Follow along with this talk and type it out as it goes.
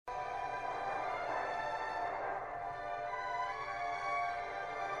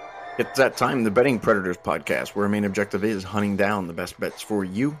It's that time, the Betting Predators podcast, where our main objective is hunting down the best bets for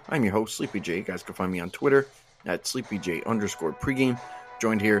you. I'm your host, Sleepy J. You guys can find me on Twitter at SleepyJ_pregame.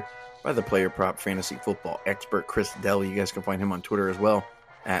 Joined here by the player prop fantasy football expert, Chris Dell. You guys can find him on Twitter as well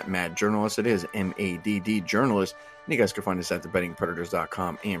at Mad Journalist. It is MADD Journalist. And you guys can find us at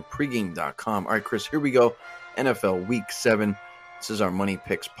thebettingpredators.com and pregame.com. All right, Chris, here we go. NFL Week 7. This is our Money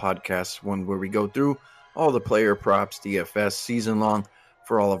Picks podcast, one where we go through all the player props, DFS, season long,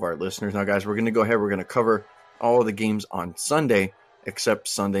 for all of our listeners. Now, guys, we're going to go ahead. We're going to cover all of the games on Sunday, except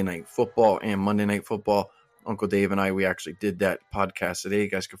Sunday Night Football and Monday Night Football. Uncle Dave and I, we actually did that podcast today. You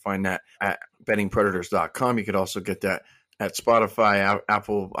guys can find that at bettingpredators.com. You could also get that at Spotify,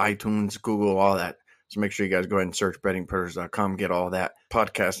 Apple, iTunes, Google, all that. So make sure you guys go ahead and search bettingpredators.com, get all that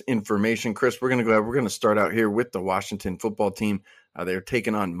podcast information. Chris, we're going to go ahead. We're going to start out here with the Washington football team. They're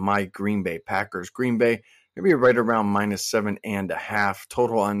taking on my Green Bay Packers. Green Bay, maybe right around -7.5.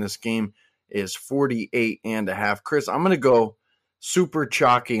 Total on this game is 48.5. Chris, I'm going to go super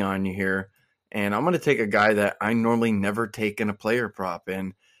chalky on you here, and I'm going to take a guy that I normally never take in a player prop,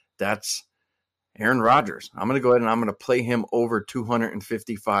 and that's Aaron Rodgers. I'm going to go ahead and I'm going to play him over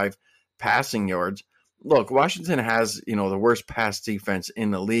 255 passing yards. Look, Washington has, the worst pass defense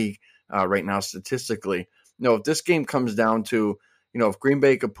in the league right now statistically. If this game comes down to, if Green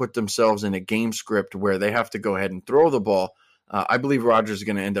Bay could put themselves in a game script where they have to go ahead and throw the ball, I believe Rodgers is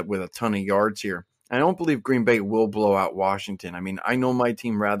going to end up with a ton of yards here. I don't believe Green Bay will blow out Washington. I mean, I know my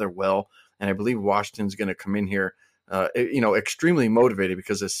team rather well, and I believe Washington's going to come in here, extremely motivated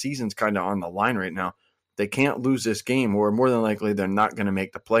because the season's kind of on the line right now. They can't lose this game, or more than likely they're not going to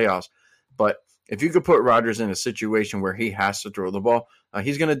make the playoffs. But if you could put Rodgers in a situation where he has to throw the ball,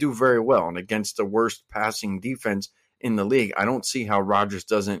 he's going to do very well. And against the worst passing defense in the league, I don't see how Rodgers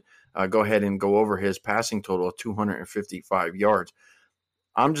doesn't go ahead and go over his passing total of 255 yards.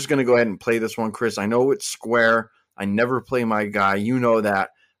 I'm just going to go ahead and play this one, Chris. I know it's square. I never play my guy. You know that.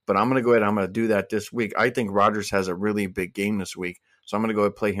 But I'm going to go ahead. I'm going to do that this week. I think Rodgers has a really big game this week. So I'm going to go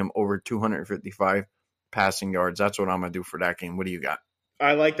ahead and play him over 255 passing yards. That's what I'm going to do for that game. What do you got?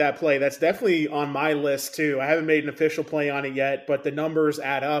 I like that play. That's definitely on my list, too. I haven't made an official play on it yet, but the numbers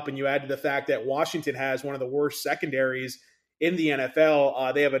add up, and you add to the fact that Washington has one of the worst secondaries in the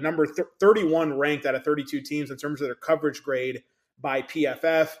NFL. They have a number 31 ranked out of 32 teams in terms of their coverage grade by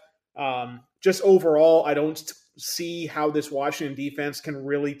PFF. Just overall, I don't see how this Washington defense can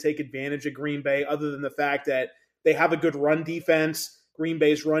really take advantage of Green Bay, other than the fact that they have a good run defense. Green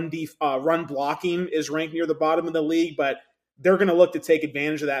Bay's run blocking is ranked near the bottom of the league, but they're going to look to take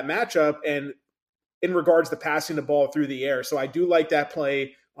advantage of that matchup and in regards to passing the ball through the air. So I do like that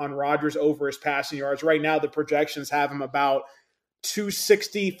play on Rodgers over his passing yards. Right now, the projections have him about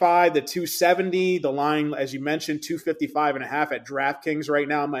 265 to 270. The line, as you mentioned, 255.5 at DraftKings right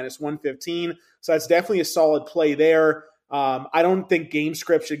now, -115. So that's definitely a solid play there. I don't think game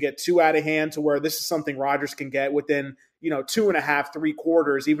script should get too out of hand to where this is something Rodgers can get within, 2.5, 3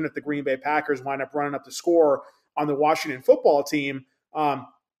 quarters, even if the Green Bay Packers wind up running up the score on the Washington football team. A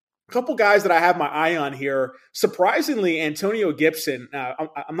couple guys that I have my eye on here. Surprisingly, Antonio Gibson,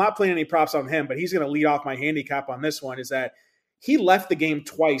 I'm not playing any props on him, but he's going to lead off my handicap on this one, is that he left the game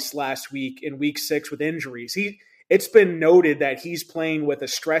twice last week in week 6 with injuries. It's been noted that he's playing with a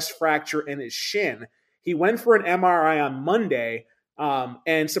stress fracture in his shin. He went for an MRI on Monday,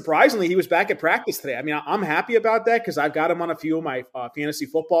 and surprisingly, he was back at practice today. I mean, I'm happy about that because I've got him on a few of my fantasy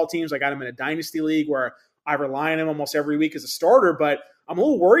football teams. I got him in a dynasty league where I rely on him almost every week as a starter, but I'm a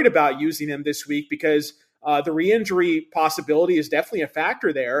little worried about using him this week because the re-injury possibility is definitely a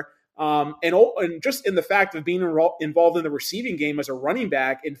factor there. And just in the fact of being involved in the receiving game as a running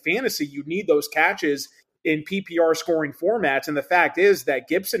back in fantasy, you need those catches in PPR scoring formats. And the fact is that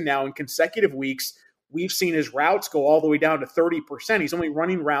Gibson now in consecutive weeks, we've seen his routes go all the way down to 30%. He's only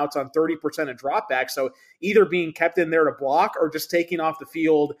running routes on 30% of dropbacks. So either being kept in there to block or just taking off the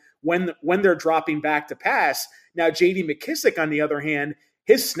field when they're dropping back to pass. Now, J.D. McKissic, on the other hand,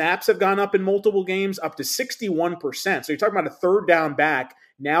 his snaps have gone up in multiple games up to 61%. So you're talking about a third down back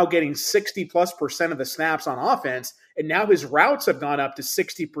now getting 60+% of the snaps on offense. And now his routes have gone up to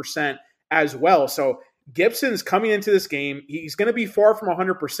 60% as well. So Gibson's coming into this game. He's going to be far from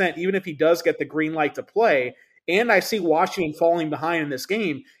 100%, even if he does get the green light to play. And I see Washington falling behind in this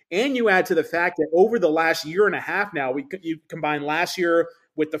game. And you add to the fact that over the last year and a half now, you combine last year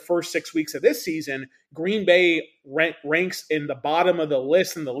with the first 6 weeks of this season, Green Bay ranks in the bottom of the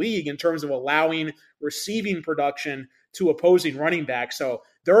list in the league in terms of allowing receiving production to opposing running backs. So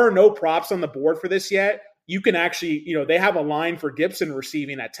there are no props on the board for this yet. You can actually, they have a line for Gibson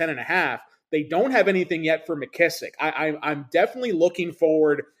receiving at 10.5. They don't have anything yet for McKissic. I'm definitely looking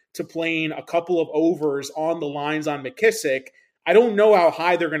forward to playing a couple of overs on the lines on McKissic. I don't know how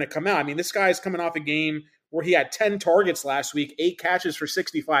high they're going to come out. I mean, this guy is coming off a game where he had 10 targets last week, 8 catches for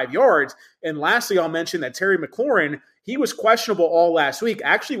 65 yards. And lastly, I'll mention that Terry McLaurin, he was questionable all last week,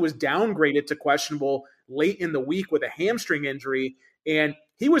 actually was downgraded to questionable late in the week with a hamstring injury. And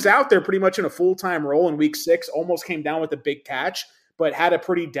he was out there pretty much in a full-time role in week 6, almost came down with a big catch, but had a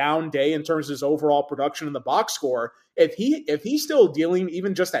pretty down day in terms of his overall production in the box score. If he's still dealing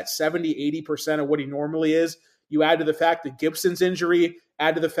even just at 70-80% of what he normally is, you add to the fact that Gibson's injury,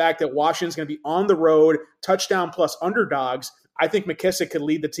 add to the fact that Washington's going to be on the road, touchdown plus underdogs, I think McKissic could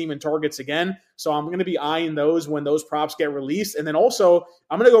lead the team in targets again. So I'm going to be eyeing those when those props get released. And then also,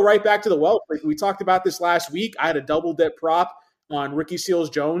 I'm going to go right back to the well. We talked about this last week. I had a double dip prop on Ricky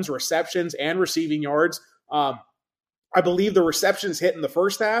Seals-Jones, receptions and receiving yards. I believe the receptions hit in the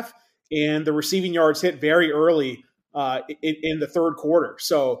first half, and the receiving yards hit very early in the third quarter.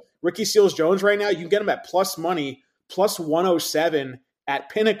 So Ricky Seals-Jones right now, you can get him at plus money, plus 107 at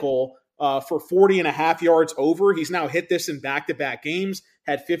Pinnacle for 40.5 yards over. He's now hit this in back-to-back games,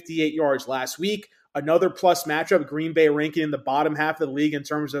 had 58 yards last week. Another plus matchup, Green Bay ranking in the bottom half of the league in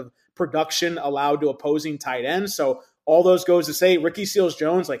terms of production allowed to opposing tight ends. So all those goes to say Ricky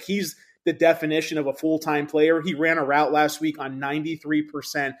Seals-Jones, like he's the definition of a full-time player. He ran a route last week on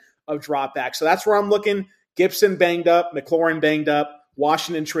 93% of dropbacks. So that's where I'm looking. Gibson banged up, McLaurin banged up,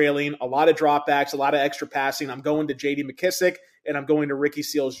 Washington trailing, a lot of dropbacks, a lot of extra passing. I'm going to J.D. McKissic, and I'm going to Ricky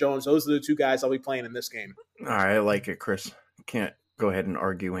Seals-Jones. Those are the two guys I'll be playing in this game. All right, I like it, Chris. Can't go ahead and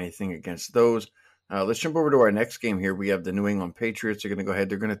argue anything against those. Let's jump over to our next game here. We have the New England Patriots. They're going to go ahead.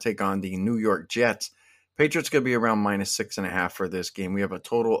 They're going to take on the New York Jets. Patriots going to be around minus 6.5 for this game. We have a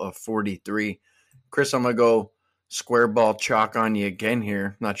total of 43. Chris, I'm going to go square ball chalk on you again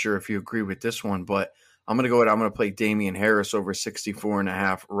here. Not sure if you agree with this one, but I'm going to go ahead. I'm going to play Damian Harris over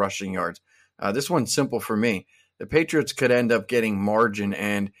 64.5 rushing yards. This one's simple for me. The Patriots could end up getting margin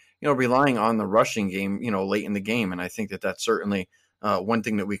and, relying on the rushing game, late in the game. And I think that that's certainly one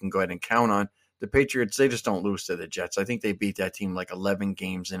thing that we can go ahead and count on. The Patriots, they just don't lose to the Jets. I think they beat that team like 11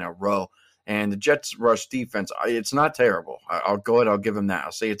 games in a row. And the Jets' rush defense, it's not terrible. I'll go ahead. I'll give them that.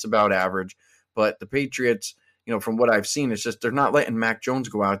 I'll say it's about average. But the Patriots, from what I've seen, it's just they're not letting Mac Jones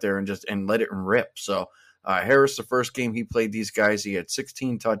go out there and let it rip. So Harris, the first game he played these guys, he had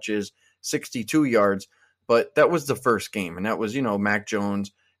 16 touches, 62 yards. But that was the first game. And that was, Mac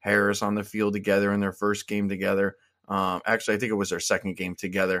Jones, Harris on the field together in their first game together. Actually, I think it was their second game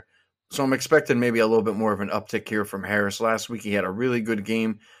together. So I'm expecting maybe a little bit more of an uptick here from Harris. Last week, he had a really good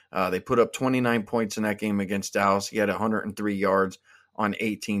game. They put up 29 points in that game against Dallas. He had 103 yards on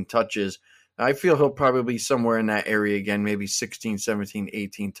 18 touches. I feel he'll probably be somewhere in that area again, maybe 16, 17,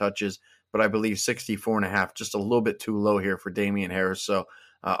 18 touches. But I believe 64.5, just a little bit too low here for Damian Harris. So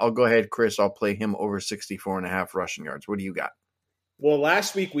I'll go ahead, Chris. I'll play him over 64.5 rushing yards. What do you got? Well,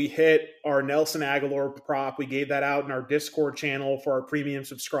 last week we hit our Nelson Aguilar prop. We gave that out in our Discord channel for our premium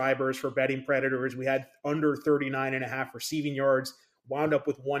subscribers for Betting Predators. We had under 39.5 receiving yards, wound up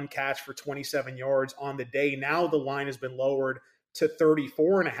with one catch for 27 yards on the day. Now the line has been lowered to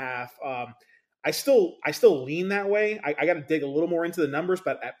 34.5. I still lean that way. I got to dig a little more into the numbers,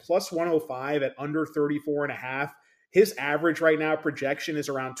 but at plus 105 at under 34.5, his average right now projection is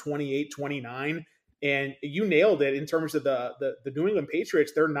around 28, 29. And you nailed it in terms of the New England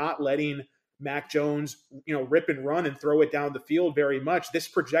Patriots. They're not letting Mac Jones, rip and run and throw it down the field very much. This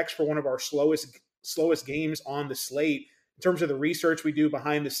projects for one of our slowest games on the slate. In terms of the research we do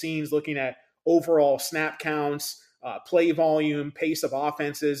behind the scenes, looking at overall snap counts, play volume, pace of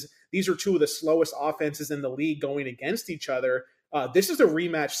offenses. These are two of the slowest offenses in the league going against each other. This is a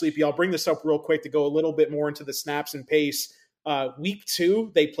rematch, Sleepy. I'll bring this up real quick to go a little bit more into the snaps and pace. Week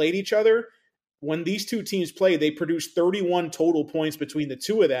 2, they played each other. When these two teams played, they produced 31 total points between the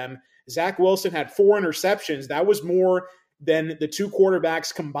two of them. Zach Wilson had 4 interceptions. That was more than the two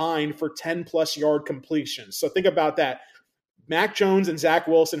quarterbacks combined for 10-plus yard completions. So think about that. Mac Jones and Zach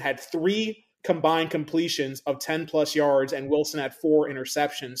Wilson had 3 combined completions of 10-plus yards, and Wilson had 4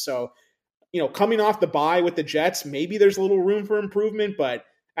 interceptions. So, coming off the bye with the Jets, maybe there's a little room for improvement, but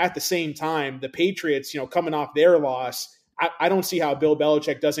at the same time, the Patriots, coming off their loss, I don't see how Bill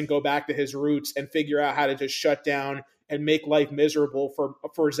Belichick doesn't go back to his roots and figure out how to just shut down and make life miserable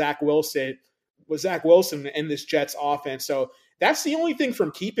for Zach Wilson and this Jets offense. So that's the only thing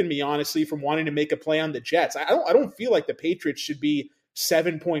from keeping me, honestly, from wanting to make a play on the Jets. I don't feel like the Patriots should be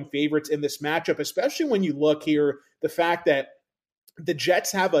 7-point favorites in this matchup, especially when you look here, the fact that the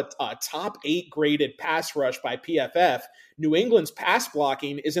Jets have a top 8 graded pass rush by PFF. New England's pass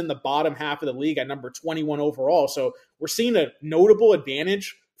blocking is in the bottom half of the league at number 21 overall. So we're seeing a notable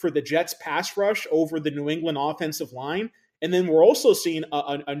advantage for the Jets pass rush over the New England offensive line. And then we're also seeing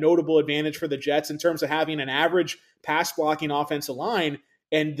a notable advantage for the Jets in terms of having an average pass blocking offensive line.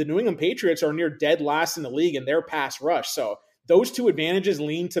 And the New England Patriots are near dead last in the league in their pass rush. So those two advantages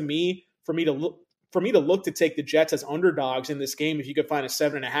lean to me for me to look to take the Jets as underdogs in this game. If you could find a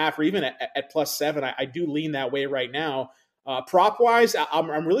 7.5 or even at +7, I do lean that way right now. Prop wise,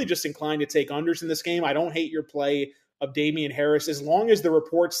 I'm really just inclined to take unders in this game. I don't hate your play of Damian Harris as long as the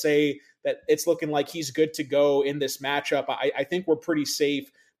reports say that it's looking like he's good to go in this matchup. I think we're pretty safe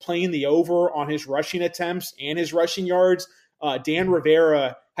playing the over on his rushing attempts and his rushing yards. Dan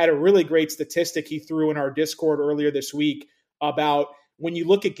Rivera had a really great statistic he threw in our Discord earlier this week about when you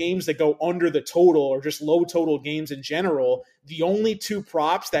look at games that go under the total or just low total games in general, the only two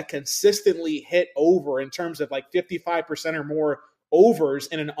props that consistently hit over in terms of like 55% or more overs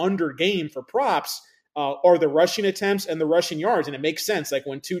in an under game for props are the rushing attempts and the rushing yards. And it makes sense. Like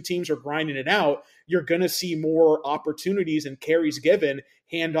when two teams are grinding it out, you're going to see more opportunities and carries given,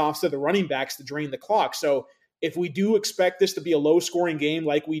 handoffs to the running backs to drain the clock. So if we do expect this to be a low scoring game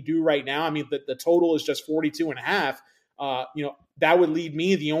like we do right now, I mean, the total is just 42.5. That would lead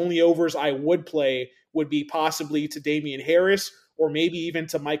me. The only overs I would play would be possibly to Damian Harris or maybe even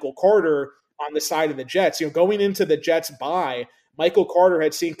to Michael Carter on the side of the Jets. Going into the Jets bye, Michael Carter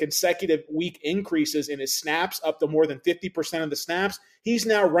had seen consecutive week increases in his snaps up to more than 50% of the snaps. He's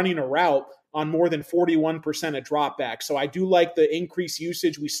now running a route on more than 41% of dropbacks. So I do like the increased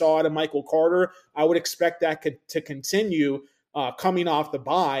usage we saw out of Michael Carter. I would expect that to continue coming off the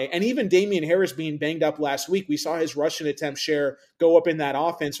bye. And even Damian Harris being banged up last week, we saw his rushing attempt share go up in that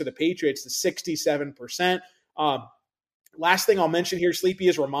offense for the Patriots to 67%. Last thing I'll mention here, Sleepy,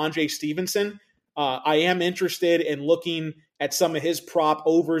 is Ramondre Stevenson. I am interested in looking at some of his prop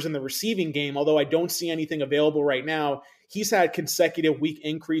overs in the receiving game, although I don't see anything available right now. He's had consecutive week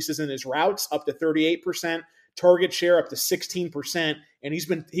increases in his routes up to 38%, target share up to 16%,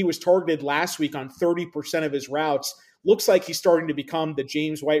 and he was targeted last week on 30% of his routes. Looks like he's starting to become the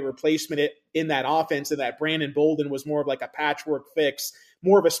James White replacement in that offense, and that Brandon Bolden was more of like a patchwork fix,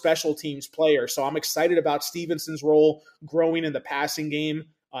 more of a special teams player. So I'm excited about Stevenson's role growing in the passing game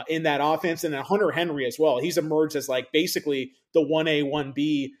in that offense. And then Hunter Henry as well. He's emerged as like basically the 1A,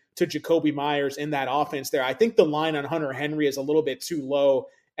 1B to Jakobi Meyers in that offense there. I think the line on Hunter Henry is a little bit too low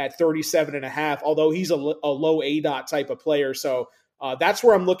at 37.5, although he's a low ADOT type of player. So that's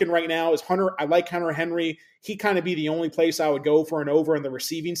where I'm looking right now is Hunter. I like Hunter Henry. He kind of be the only place I would go for an over on the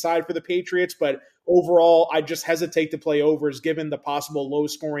receiving side for the Patriots. But overall, I just hesitate to play overs given the possible low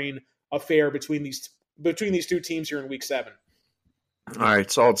scoring affair between these two teams here in week 7. All right,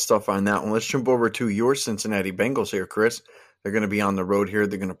 solid stuff on that one. Let's jump over to your Cincinnati Bengals here, Chris. They're going to be on the road here.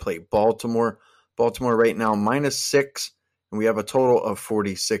 They're going to play Baltimore. Baltimore right now -6, and we have a total of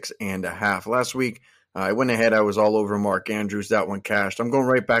 46.5. Last week, I went ahead. I was all over Mark Andrews. That one cashed. I'm going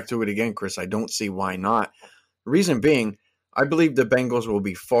right back to it again, Chris. I don't see why not. Reason being, I believe the Bengals will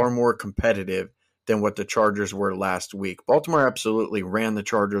be far more competitive than what the Chargers were last week. Baltimore absolutely ran the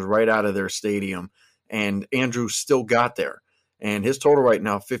Chargers right out of their stadium, and Andrews still got there. And his total right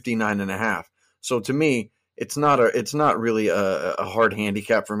now, 59.5. So to me, it's not really a hard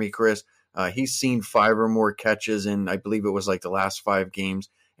handicap for me, Chris. He's seen 5 or more catches in, I believe it was like the last 5 games,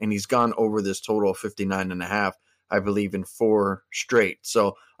 and he's gone over this total of 59.5, I believe, in 4 straight.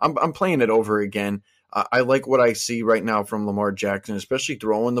 So I'm playing it over again. I like what I see right now from Lamar Jackson, especially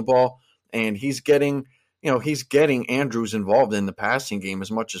throwing the ball, and he's getting Andrews involved in the passing game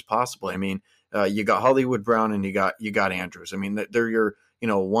as much as possible. I mean, you got Hollywood Brown and you got Andrews. I mean, they're your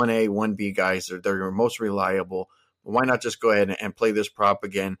 1A, 1B guys. They're your most reliable. Why not just go ahead and play this prop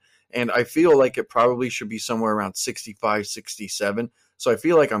again? And I feel like it probably should be somewhere around 65, 67. So I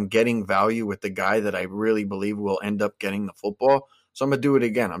feel like I'm getting value with the guy that I really believe will end up getting the football. So I'm going to do it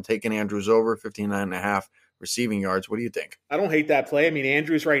again. I'm taking Andrews over 59.5 receiving yards. What do you think? I don't hate that play. I mean,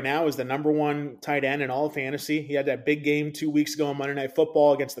 Andrews right now is the number 1 tight end in all of fantasy. He had that big game 2 weeks ago on Monday Night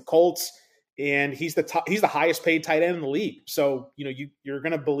Football against the Colts. And he's the highest paid tight end in the league. So, you're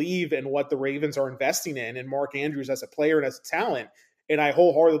going to believe in what the Ravens are investing in and Mark Andrews as a player and as a talent. And I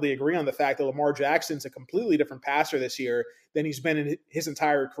wholeheartedly agree on the fact that Lamar Jackson's a completely different passer this year than he's been in his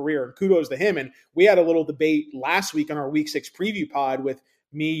entire career. And kudos to him. And we had a little debate last week on our Week 6 preview pod with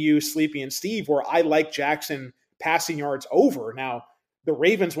me, you, Sleepy, and Steve, where I like Jackson passing yards over. Now, the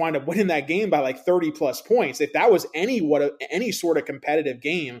Ravens wind up winning that game by like 30-plus points. If that was any sort of competitive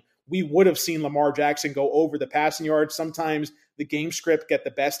game, we would have seen Lamar Jackson go over the passing yards. Sometimes the game script get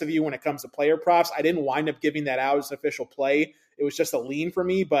the best of you when it comes to player props. I didn't wind up giving that out as an official play it was just a lean for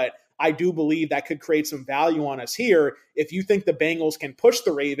me, but I do believe that could create some value on us here. If you think the Bengals can push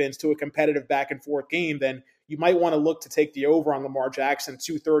the Ravens to a competitive back and forth game, then you might want to look to take the over on Lamar Jackson,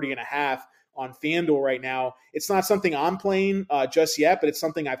 230.5 on FanDuel right now. It's not something I'm playing just yet, but it's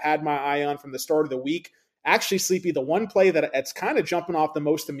something I've had my eye on from the start of the week. Actually, Sleepy, the one play that it's kind of jumping off the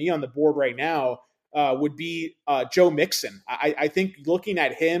most to me on the board right now would be Joe Mixon. I think looking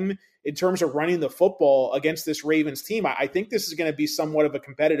at him in terms of running the football against this Ravens team, I think this is going to be somewhat of a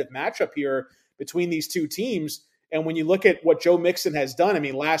competitive matchup here between these two teams. And when you look at what Joe Mixon has done, I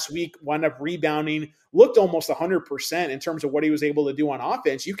mean, last week wound up rebounding, looked almost 100% in terms of what he was able to do on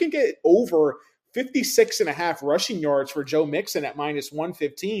offense. You can get over 56.5 rushing yards for Joe Mixon at minus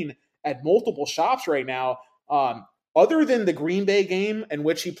 115 at multiple shops right now. Other than the Green Bay game in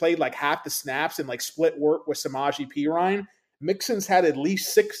which he played like half the snaps and like split work with Samaje Perine, Mixon's had at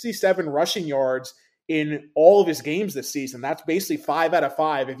least 67 rushing yards in all of his games this season. That's basically 5 out of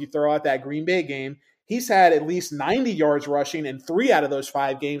 5 if you throw out that Green Bay game. He's had at least 90 yards rushing in 3 out of those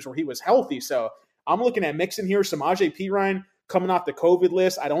 5 games where he was healthy. So I'm looking at Mixon here. Samaje Perine coming off the COVID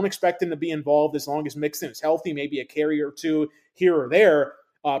list. I don't expect him to be involved as long as Mixon is healthy, maybe a carry or two here or there.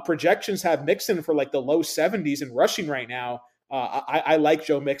 Projections have Mixon for like the low 70s in rushing right now. I like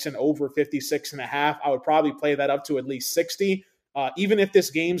Joe Mixon over 56.5. I would probably play that up to at least 60. Even if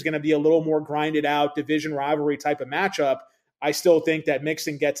this game's going to be a little more grinded out, division rivalry type of matchup, I still think that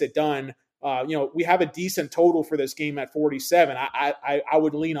Mixon gets it done. We have a decent total for this game at 47. I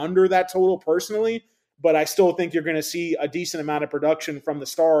would lean under that total personally, but I still think you're going to see a decent amount of production from the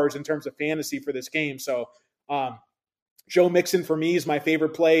Stars in terms of fantasy for this game. So Joe Mixon for me is my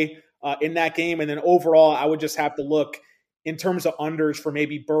favorite play in that game. And then overall, I would just have to look in terms of unders for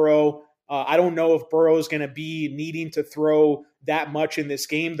maybe Burrow. I don't know if Burrow is going to be needing to throw that much in this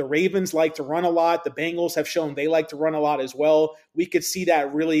game. The Ravens like to run a lot. The Bengals have shown they like to run a lot as well. We could see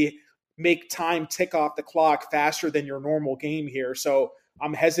that really make time tick off the clock faster than your normal game here. So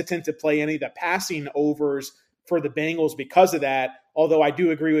I'm hesitant to play any of the passing overs for the Bengals because of that. Although I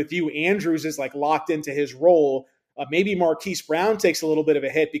do agree with you, Andrews is like locked into his role. Maybe Marquise Brown takes a little bit of a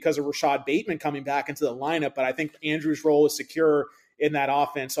hit because of Rashad Bateman coming back into the lineup, but I think Andrews' role is secure in that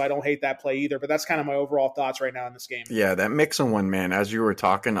offense, so I don't hate that play either. But that's kind of my overall thoughts right now in this game. Yeah, that Mixon one, man, as you were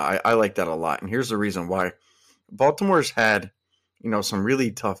talking, I like that a lot. And here's the reason why. Baltimore's had, some really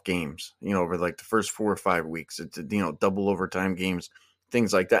tough games, over like the first 4 or 5 weeks. It's, double overtime games,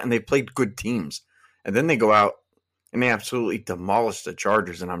 things like that. And they played good teams. And then they go out and they absolutely demolish the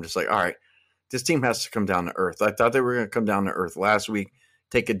Chargers. And I'm just like, all right, this team has to come down to earth. I thought they were going to come down to earth last week,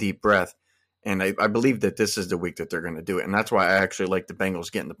 take a deep breath. And I believe that this is the week that they're going to do it. And that's why I actually like the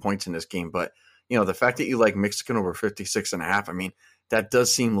Bengals getting the points in this game. But, the fact that you like Mixon over 56.5, I mean, that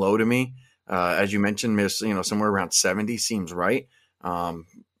does seem low to me. As you mentioned, somewhere around 70 seems right. And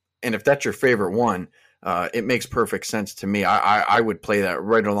if that's your favorite one, it makes perfect sense to me. I would play that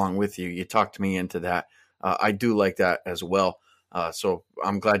right along with you. You talked me into that. I do like that as well. So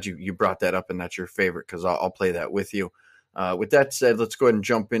I'm glad you brought that up and that's your favorite because I'll play that with you. With that said, let's go ahead and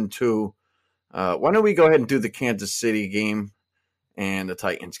jump into why don't we go ahead and do the Kansas City game and the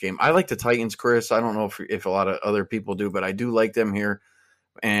Titans game. I like the Titans, Chris. I don't know if a lot of other people do, but I do like them here.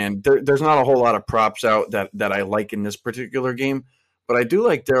 And there's not a whole lot of props out that I like in this particular game, but I do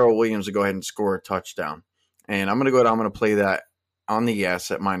like Darrell Williams to go ahead and score a touchdown. And I'm going to play that on the yes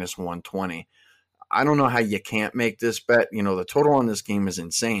at minus 120. I don't know how you can't make this bet. The total on this game is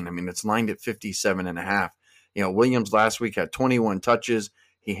insane. I mean, it's lined at 57.5. Williams last week had 21 touches.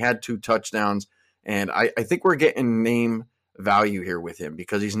 He had 2 touchdowns. And I think we're getting name value here with him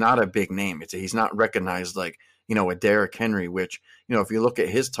because he's not a big name. He's not recognized like, a Derrick Henry, which, if you look at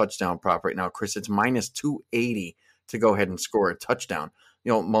his touchdown prop right now, Chris, it's minus 280 to go ahead and score a touchdown.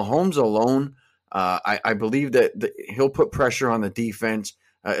 Mahomes alone, I believe that he'll put pressure on the defense,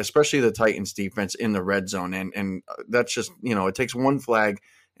 especially the Titans defense in the red zone. And that's just, it takes one flag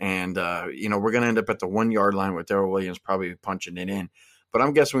and, we're going to end up at the 1 yard line with Darrell Williams probably punching it in. But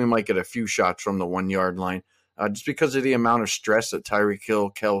I'm guessing we might get a few shots from the 1 yard line just because of the amount of stress that Tyreek Hill,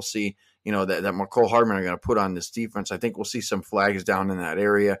 Kelsey, that McCole Hardman are going to put on this defense. I think we'll see some flags down in that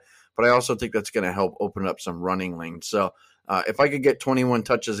area, but I also think that's going to help open up some running lanes. So if I could get 21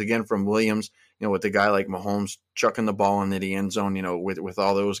 touches again from Williams, with a guy like Mahomes chucking the ball into the end zone, with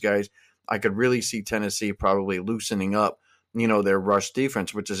all those guys, I could really see Tennessee probably loosening up, their rush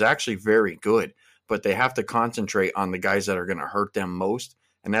defense, which is actually very good, but they have to concentrate on the guys that are going to hurt them most.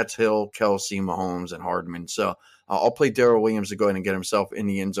 And that's Hill, Kelsey, Mahomes, and Hardman. So I'll play Darrell Williams to go ahead and get himself in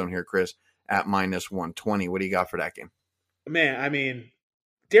the end zone here, Chris, at minus 120. What do you got for that game? Man, I mean,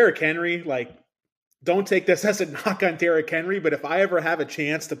 Derrick Henry, like don't take this as a knock on Derrick Henry, but if I ever have a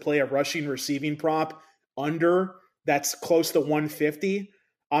chance to play a rushing receiving prop under that's close to 150,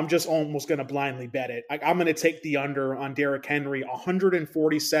 I'm just almost going to blindly bet it. I'm going to take the under on Derrick Henry,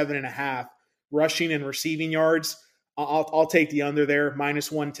 147.5 rushing and receiving yards. I'll take the under there,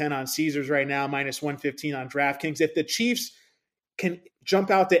 minus 110 on Caesars right now, minus 115 on DraftKings. If the Chiefs can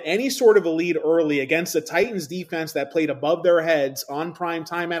jump out to any sort of a lead early against the Titans defense that played above their heads on prime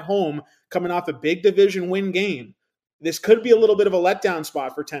time at home, coming off a big division win game, this could be a little bit of a letdown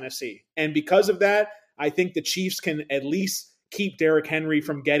spot for Tennessee. And because of that, I think the Chiefs can at least keep Derrick Henry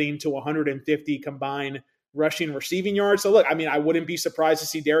from getting to 150 combined rushing receiving yards. So look, I mean, I wouldn't be surprised to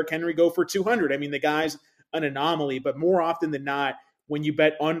see Derrick Henry go for 200. I mean, the guy's an anomaly, but more often than not, when you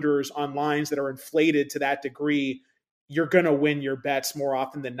bet unders on lines that are inflated to that degree, you're going to win your bets more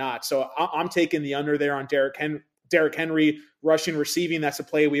often than not. So I'm taking the under there on Derrick Henry rushing receiving. That's a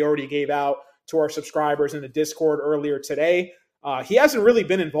play we already gave out to our subscribers in the Discord earlier today. He hasn't really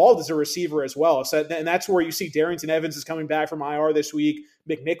been involved as a receiver as well. So, and that's where you see Darrington Evans is coming back from IR this week.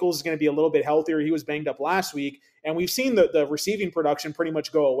 McNichols is going to be a little bit healthier. He was banged up last week. And we've seen the receiving production pretty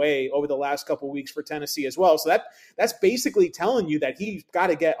much go away over the last couple of weeks for Tennessee as well. So that's basically telling you that he's got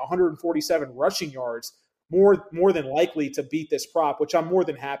to get 147 rushing yards more than likely to beat this prop, which I'm more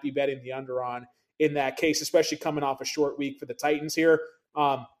than happy betting the under on in that case, especially coming off a short week for the Titans here.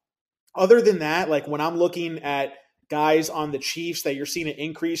 Other than that, like when I'm looking at guys on the Chiefs that you're seeing an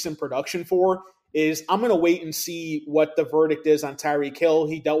increase in production for, is I'm going to wait and see what the verdict is on Tyreek Hill.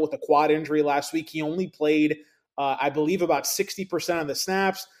 He dealt with a quad injury last week. He only played, I believe, about 60% of the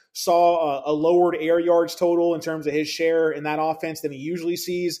snaps, saw a lowered air yards total in terms of his share in that offense than he usually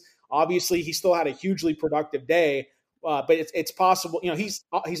sees. Obviously, he still had a hugely productive day, but it's possible. You know, he's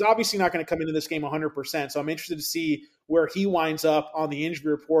obviously not going to come into this game 100%. So I'm interested to see where he winds up on the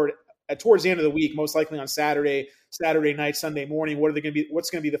injury report towards the end of the week, most likely on Saturday night, Sunday morning. What's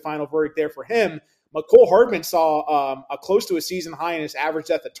going to be the final verdict there for him? Mecole Hardman saw a close to a season high in his average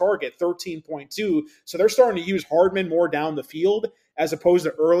depth of target, 13.2. So they're starting to use Hardman more down the field as opposed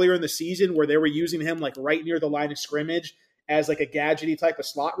to earlier in the season where they were using him like right near the line of scrimmage as like a gadgety type of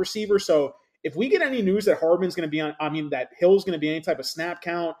slot receiver. So if we get any news that Hardman's going to be that Hill's going to be any type of snap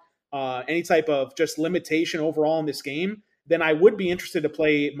count, any type of just limitation overall in this game, then I would be interested to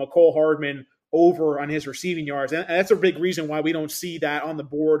play Mecole Hardman over on his receiving yards. And that's a big reason why we don't see that on the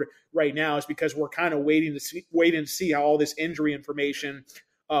board right now, is because we're kind of waiting to see how all this injury information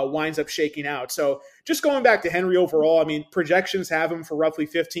winds up shaking out. So just going back to Henry overall, I mean, projections have him for roughly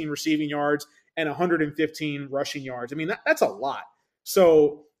 15 receiving yards and 115 rushing yards. I mean, that's a lot.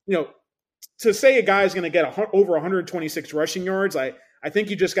 So, you know, to say a guy's going to get over 126 rushing yards, I think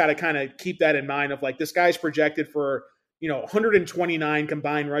you just got to kind of keep that in mind of like, this guy's projected for, 129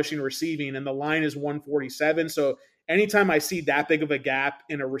 combined rushing receiving, and the line is 147. So anytime I see that big of a gap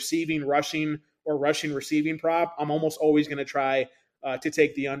in a receiving, rushing, or rushing receiving prop, I'm almost always going to try to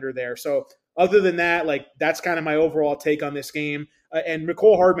take the under there. So other than that, like that's kind of my overall take on this game. And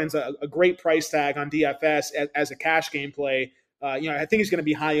Mecole Hardman's a great price tag on DFS as a cash game play. I think he's going to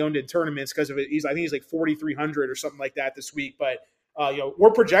be high owned in tournaments because of it. I think he's like 4,300 or something like that this week, but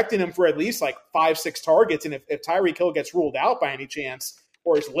we're projecting him for at least like 5-6 targets. And if Tyreek Hill gets ruled out by any chance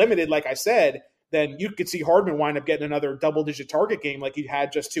or is limited, like I said, then you could see Hardman wind up getting another double-digit target game like he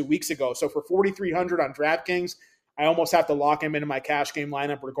had just 2 weeks ago. So for 4,300 on DraftKings, I almost have to lock him into my cash game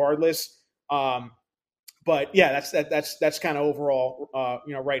lineup regardless. But yeah, that's kind of overall,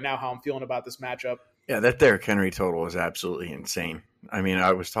 right now how I'm feeling about this matchup. Yeah, that Derrick Henry total is absolutely insane. I mean,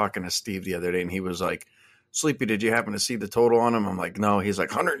 I was talking to Steve the other day, and he was like, Sleepy, did you happen to see the total on him? I'm like, no. He's like,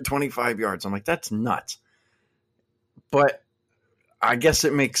 125 yards. I'm like, that's nuts. But I guess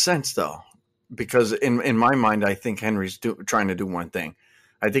it makes sense, though, because in my mind, I think Henry's trying to do one thing.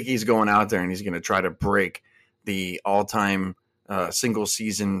 I think he's going out there and he's going to try to break the all-time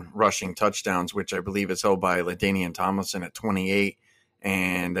single-season rushing touchdowns, which I believe is held by LaDainian Tomlinson at 28.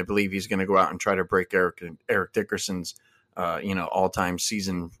 And I believe he's going to go out and try to break Eric Dickerson's, all-time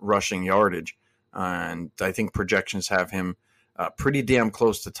season rushing yardage. And I think projections have him pretty damn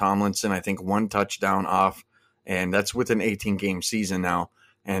close to Tomlinson. I think 1 touchdown off, and that's with an 18-game season now.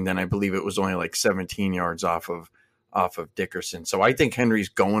 And then I believe it was only like 17 yards off of Dickerson. So I think Henry's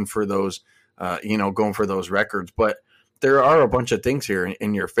going for those, records. But there are a bunch of things here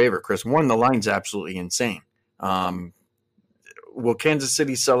in your favor, Chris. One, the line's absolutely insane. Will Kansas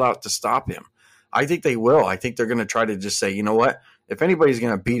City sell out to stop him? I think they will. I think they're going to try to just say, you know what? If anybody's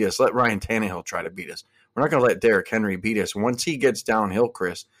going to beat us, let Ryan Tannehill try to beat us. We're not going to let Derrick Henry beat us. Once he gets downhill,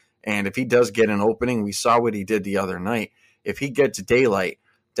 Chris, and if he does get an opening, we saw what he did the other night. If he gets daylight,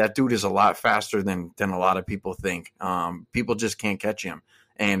 that dude is a lot faster than a lot of people think. People just can't catch him.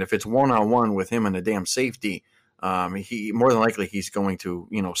 And if it's one-on-one with him and a damn safety, he more than likely he's going to,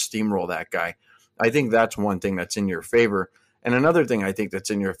 steamroll that guy. I think that's one thing that's in your favor. And another thing I think that's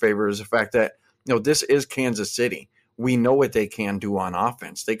in your favor is the fact that, this is Kansas City. We know what they can do on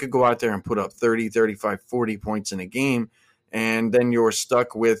offense. They could go out there and put up 30, 35, 40 points in a game, and then you're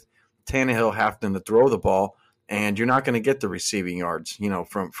stuck with Tannehill having to throw the ball, and you're not going to get the receiving yards,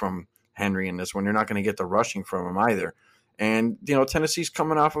 from Henry in this one. You're not going to get the rushing from him either. And, Tennessee's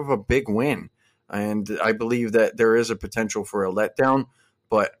coming off of a big win, and I believe that there is a potential for a letdown,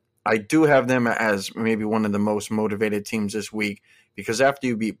 but I do have them as maybe one of the most motivated teams this week, because after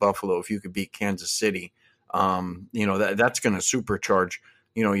you beat Buffalo, if you could beat Kansas City, that's going to supercharge,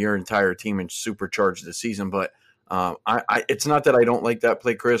 your entire team and supercharge the season. But it's not that I don't like that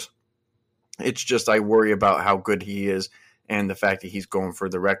play, Chris. It's just I worry about how good he is and the fact that he's going for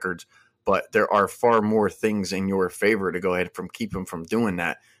the records. But there are far more things in your favor to go ahead and keep him from doing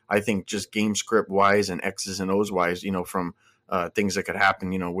that. I think just game script wise and X's and O's wise, from things that could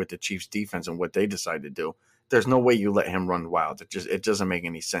happen, with the Chiefs defense and what they decide to do. There's no way you let him run wild. It doesn't make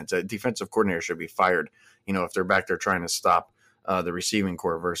any sense. A defensive coordinator should be fired, if they're back there trying to stop the receiving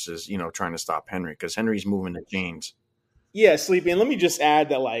core versus, trying to stop Henry, because Henry's moving the chains. Yeah, Sleepy. And let me just add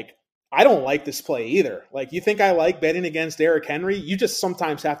that, I don't like this play either. You think I like betting against Derrick Henry? You just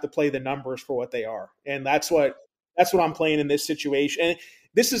sometimes have to play the numbers for what they are. And that's what I'm playing in this situation. And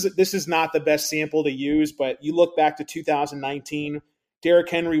this is not the best sample to use, but you look back to 2019, Derrick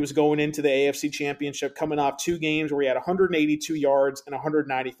Henry was going into the AFC Championship coming off 2 games where he had 182 yards and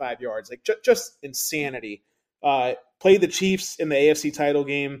 195 yards. Just insanity. Played the Chiefs in the AFC title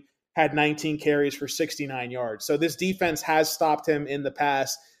game, had 19 carries for 69 yards. So this defense has stopped him in the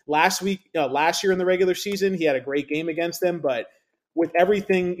past. Last year in the regular season, he had a great game against them, but with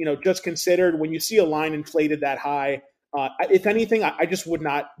everything, just considered, when you see a line inflated that high, if anything, I just would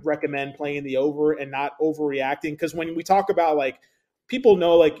not recommend playing the over and not overreacting. Because when we talk about people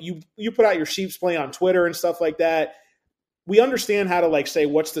know, you put out your sheep's play on Twitter and stuff like that. We understand how to say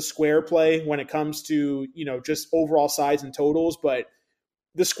what's the square play when it comes to, just overall size and totals. But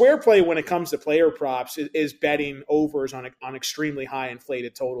the square play when it comes to player props is betting overs on extremely high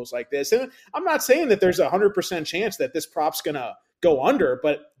inflated totals like this. And I'm not saying that there's 100% chance that this prop's going to go under,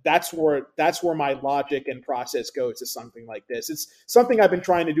 but that's where my logic and process goes to something like this. It's something I've been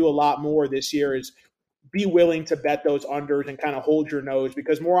trying to do a lot more this year, is be willing to bet those unders and kind of hold your nose,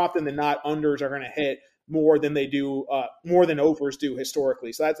 because more often than not, unders are going to hit more than they do, more than overs do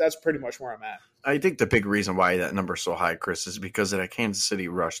historically. So that's pretty much where I'm at. I think the big reason why that number is so high, Chris, is because of that Kansas City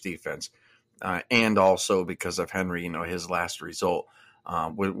rush defense, and also because of Henry. His last result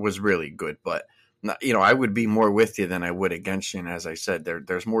was really good, but I would be more with you than I would against you. And as I said,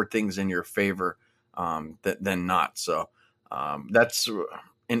 there's more things in your favor than not. So that's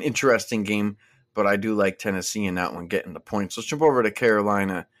an interesting game, but I do like Tennessee in that one getting the points. Let's jump over to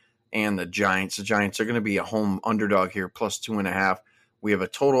Carolina and the Giants. The Giants are going to be a home underdog here, plus 2.5. We have a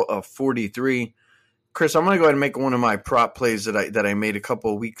total of 43. Chris, I'm going to go ahead and make one of my prop plays that I made a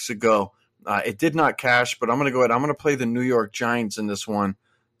couple of weeks ago. It did not cash, but I'm going to go ahead. I'm going to play the New York Giants in this one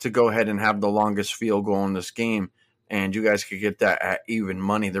to go ahead and have the longest field goal in this game, and you guys could get that at even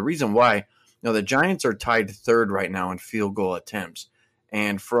money. The reason why, the Giants are tied third right now in field goal attempts,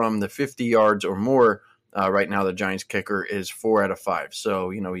 and from the 50 yards or more, right now the Giants kicker is 4 out of 5. So,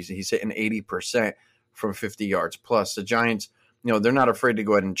 he's hitting 80% from 50 yards. Plus, the Giants, they're not afraid to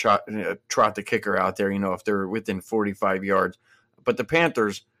go ahead and trot the kicker out there, if they're within 45 yards. But the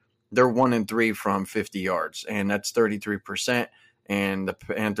Panthers, they're 1-3 from 50 yards, and that's 33%. And the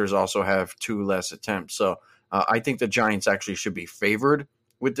Panthers also have 2 less attempts. So I think the Giants actually should be favored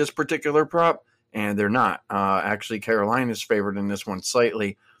with this particular prop, and they're not. Actually, Carolina's favored in this one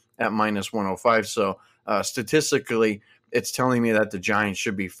slightly at minus 105. So statistically, it's telling me that the Giants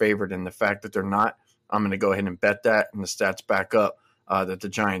should be favored, and the fact that they're not, I'm going to go ahead and bet that, and the stats back up that the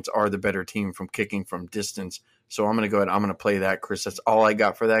Giants are the better team from kicking from distance. So I'm going to go ahead. I'm going to play that, Chris. That's all I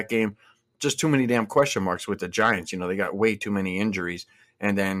got for that game. Just too many damn question marks with the Giants. They got way too many injuries.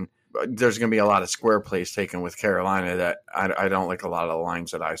 And then there's going to be a lot of square plays taken with Carolina that I don't like a lot of the lines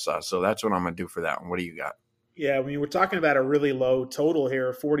that I saw. So that's what I'm going to do for that one. What do you got? Yeah, I mean, we're talking about a really low total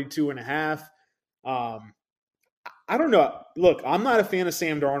here, 42.5. I don't know. Look, I'm not a fan of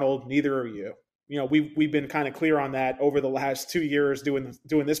Sam Darnold. Neither are you. We've been kind of clear on that over the last 2 years doing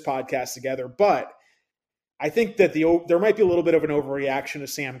this podcast together. But I think that there might be a little bit of an overreaction to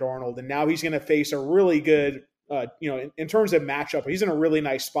Sam Darnold, and now he's going to face a really good, in terms of matchup, he's in a really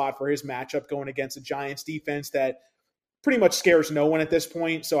nice spot for his matchup going against the Giants defense that pretty much scares no one at this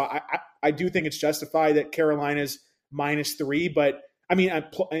point. So I do think it's justified that Carolina's -3, but I mean,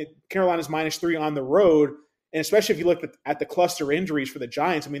 Carolina's -3 on the road. And especially if you look at the cluster injuries for the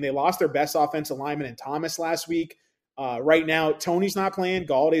Giants, I mean, they lost their best offensive lineman in Thomas last week. Right now, Tony's not playing,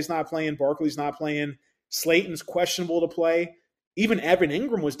 Galladay's not playing, Barkley's not playing, Slayton's questionable to play. Even Evan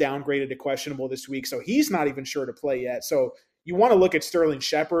Ingram was downgraded to questionable this week, so he's not even sure to play yet. So you want to look at Sterling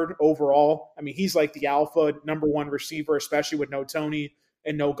Shepard overall. I mean, he's like the alpha number one receiver, especially with no Tony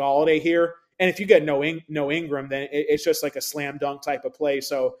and no Galladay here. And if you get no Ingram, then it's just like a slam dunk type of play.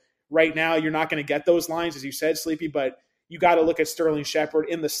 So right now, you're not going to get those lines, as you said, Sleepy, but you got to look at Sterling Shepard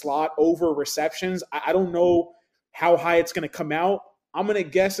in the slot over receptions. I don't know how high it's going to come out. I'm going to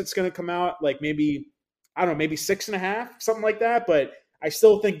guess it's going to come out like maybe 6.5, something like that. But I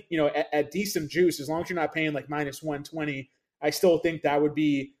still think, at decent juice, as long as you're not paying like -120, I still think that would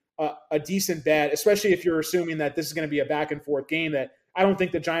be a decent bet, especially if you're assuming that this is going to be a back and forth game. That I don't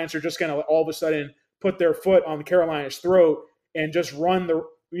think the Giants are just going to all of a sudden put their foot on Carolina's throat and just run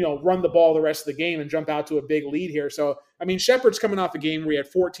the ball the rest of the game and jump out to a big lead here. So, I mean, Shepard's coming off a game where he had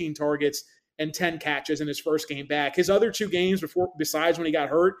 14 targets and 10 catches in his first game back. His other two games besides when he got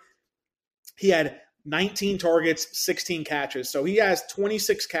hurt, he had 19 targets, 16 catches. So he has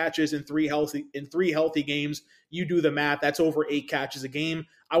 26 catches in three healthy games. You do the math, that's over 8 catches a game.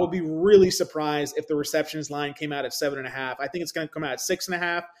 I would be really surprised if the receptions line came out at 7.5. I think it's going to come out at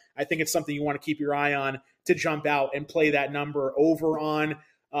 6.5. I think it's something you want to keep your eye on to jump out and play that number over on.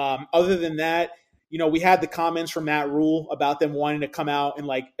 Other than that, we had the comments from Matt Rule about them wanting to come out and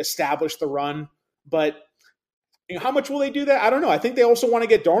like establish the run, but how much will they do that? I don't know. I think they also want to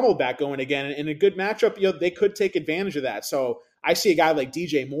get Darnold back going again. In a good matchup, they could take advantage of that. So I see a guy like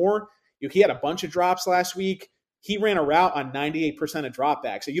DJ Moore. He had a bunch of drops last week. He ran a route on 98% of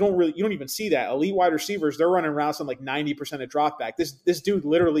dropback. So you don't even see that. Elite wide receivers, they're running routes on like 90% of dropback. This dude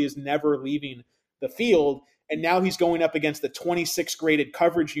literally is never leaving the field. And now he's going up against the 26th graded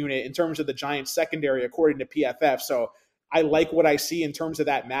coverage unit in terms of the Giants secondary, according to PFF. So I like what I see in terms of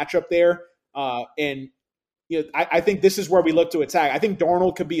that matchup there. I think this is where we look to attack. I think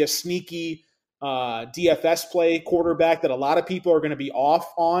Darnold could be a sneaky DFS play quarterback that a lot of people are going to be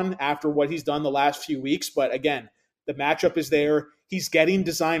off on after what he's done the last few weeks. But again, the matchup is there. He's getting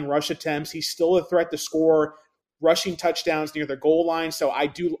design rush attempts. He's still a threat to score rushing touchdowns near the goal line. So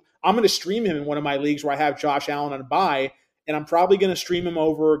I'm going to stream him in one of my leagues where I have Josh Allen on a bye, and I'm probably going to stream him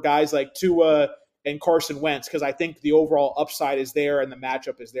over guys like Tua and Carson Wentz because I think the overall upside is there and the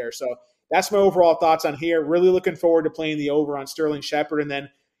matchup is there. So that's my overall thoughts on here. Really looking forward to playing the over on Sterling Shepard. And then,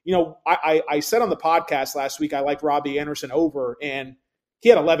 I said on the podcast last week I like Robbie Anderson over, and he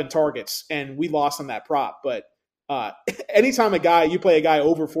had 11 targets, and we lost on that prop. But anytime you play a guy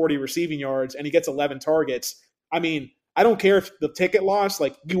over 40 receiving yards and he gets 11 targets, I mean, I don't care if the ticket lost.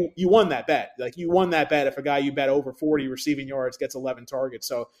 Like you won that bet. Like you won that bet if a guy you bet over 40 receiving yards gets 11 targets.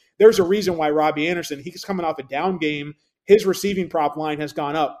 So there's a reason why Robbie Anderson, he's coming off a down game. His receiving prop line has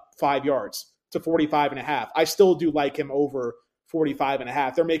gone up 5 yards to 45.5. I still do like him over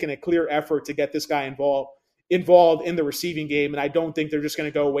 45.5. They're making a clear effort to get this guy involved in the receiving game, and I don't think they're just going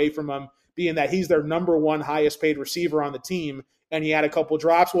to go away from him, being that he's their number one highest paid receiver on the team, and he had a couple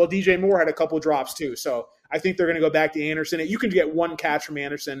drops. Well, DJ Moore had a couple drops too, so I think they're going to go back to Anderson. You can get one catch from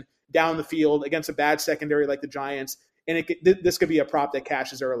Anderson down the field against a bad secondary like the Giants, and this could be a prop that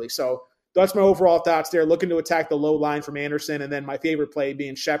cashes early. So that's my overall thoughts there. Looking to attack the low line from Anderson, and then my favorite play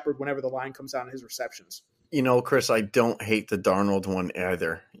being Shepard whenever the line comes out in his receptions. Chris, I don't hate the Darnold one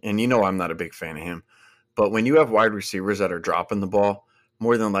either. And I'm not a big fan of him. But when you have wide receivers that are dropping the ball,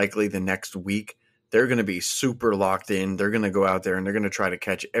 more than likely the next week, they're going to be super locked in. They're going to go out there and they're going to try to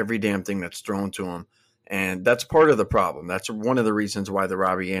catch every damn thing that's thrown to them. And that's part of the problem. That's one of the reasons why the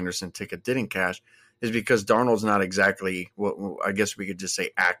Robbie Anderson ticket didn't cash, is because Darnold's not exactly, I guess we could just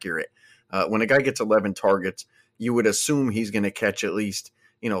say, accurate. When a guy gets 11 targets, you would assume he's going to catch at least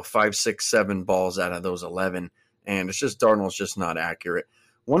 5, 6, 7 balls out of those 11. And it's just Darnold's just not accurate.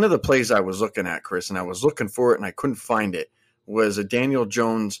 One of the plays I was looking at, Chris, and I was looking for it and I couldn't find it, was a Daniel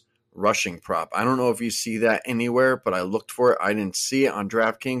Jones rushing prop. I don't know if you see that anywhere, but I looked for it. I didn't see it on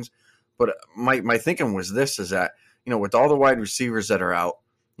DraftKings. But my thinking was this, is that, with all the wide receivers that are out,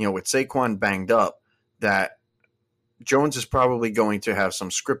 with Saquon banged up, that Jones is probably going to have some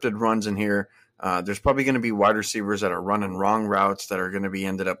scripted runs in here. There's probably going to be wide receivers that are running wrong routes that are going to be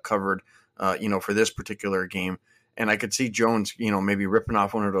ended up covered, for this particular game. And I could see Jones, maybe ripping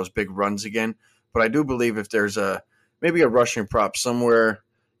off one of those big runs again. But I do believe if there's maybe a rushing prop somewhere,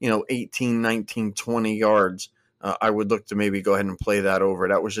 18, 19, 20 yards, I would look to maybe go ahead and play that over.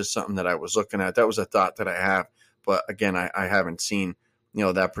 That was just something that I was looking at. That was a thought that I have. But again, I haven't seen,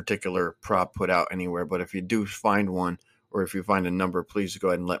 that particular prop put out anywhere. But if you do find one, or if you find a number, please go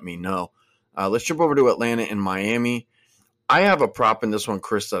ahead and let me know. Let's jump over to Atlanta and Miami. I have a prop in this one,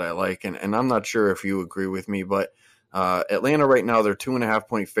 Chris, that I like, and I'm not sure if you agree with me, but Atlanta right now, they're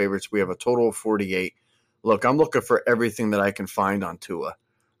 2.5-point favorites. We have a total of 48. Look, I'm looking for everything that I can find on Tua.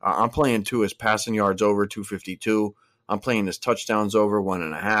 I'm playing Tua's passing yards over 252. I'm playing his touchdowns over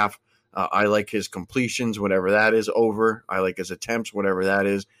 1.5. I like his completions, whatever that is, over. I like his attempts, whatever that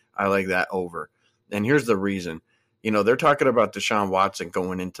is. I like that over. And here's the reason. They're talking about Deshaun Watson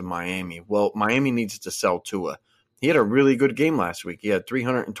going into Miami. Well, Miami needs to sell Tua. He had a really good game last week. He had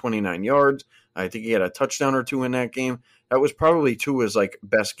 329 yards. I think he had a touchdown or two in that game. That was probably Tua's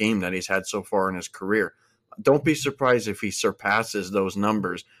best game that he's had so far in his career. Don't be surprised if he surpasses those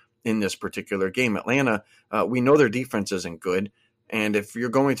numbers in this particular game. Atlanta, we know their defense isn't good. And if you're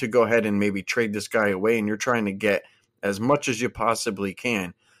going to go ahead and maybe trade this guy away and you're trying to get as much as you possibly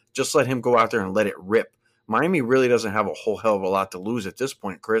can, just let him go out there and let it rip. Miami really doesn't have a whole hell of a lot to lose at this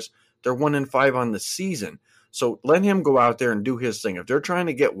point, Chris. They're 1-5 on the season. So let him go out there and do his thing. If they're trying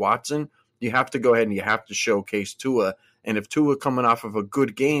to get Watson, you have to go ahead and you have to showcase Tua. And if Tua coming off of a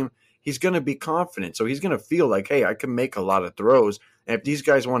good game, he's going to be confident. So he's going to feel like, hey, I can make a lot of throws. And if these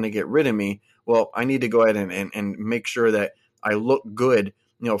guys want to get rid of me, well, I need to go ahead and make sure that I look good,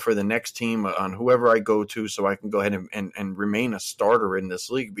 for the next team on whoever I go to, so I can go ahead and remain a starter in this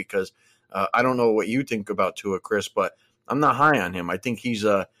league. Because I don't know what you think about Tua, Chris, but I'm not high on him. I think he's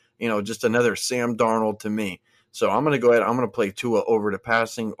just another Sam Darnold to me. So I'm going to go ahead. I'm going to play Tua over the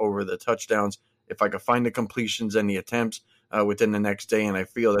passing, over the touchdowns. If I can find the completions and the attempts within the next day, and I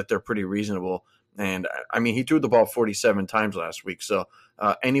feel that they're pretty reasonable. And I mean, he threw the ball 47 times last week. So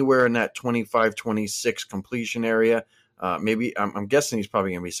anywhere in that 25, 26 completion area, maybe I'm guessing he's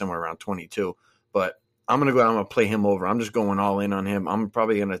probably going to be somewhere around 22. But I'm going to go out. I'm going to play him over. I'm just going all in on him. I'm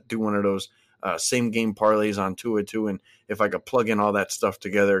probably going to do one of those same game parlays on Tua too. And if I could plug in all that stuff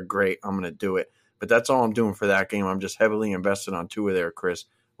together, great. I'm going to do it. But that's all I'm doing for that game. I'm just heavily invested on Tua there, Chris.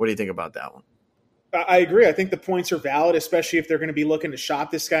 What do you think about that one? I agree. I think the points are valid, especially if they're going to be looking to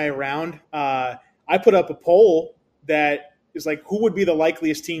shop this guy around. I put up a poll that is who would be the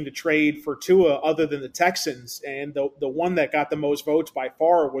likeliest team to trade for Tua other than the Texans? And the one that got the most votes by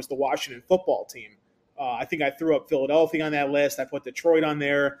far was the Washington football team. I think I threw up Philadelphia on that list. I put Detroit on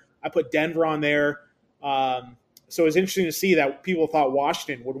there. I put Denver on there. So it's interesting to see that people thought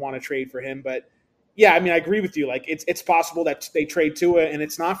Washington would want to trade for him. But, yeah, I mean, I agree with you. It's possible that they trade Tua and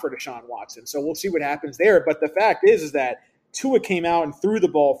it's not for Deshaun Watson. So we'll see what happens there. But the fact is that Tua came out and threw the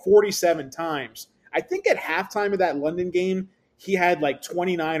ball 47 times. I think at halftime of that London game, he had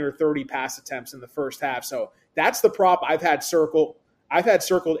 29 or 30 pass attempts in the first half. So that's the prop I've had circled.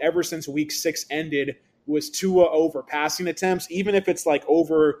 Ever since week 6 ended was Tua over passing attempts. Even if it's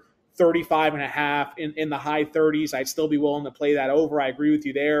over 35.5 in the high 30s, I'd still be willing to play that over. I agree with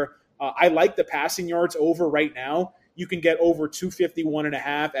you there. I like the passing yards over right now. You can get over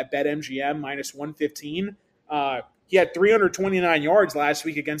 251.5 at BetMGM minus 115. He had 329 yards last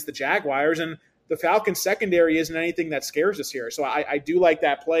week against the Jaguars, and the Falcons secondary isn't anything that scares us here. So I do like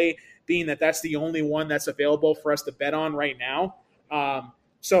that play, being that that's the only one that's available for us to bet on right now. And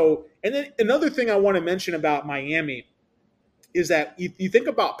then another thing I want to mention about Miami is that you think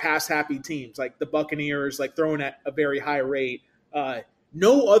about pass-happy teams like the Buccaneers, throwing at a very high rate.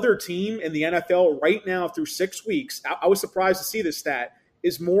 No other team in the NFL right now through 6 weeks, I was surprised to see this stat,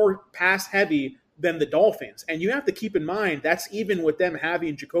 is more pass-heavy than the Dolphins. And you have to keep in mind, that's even with them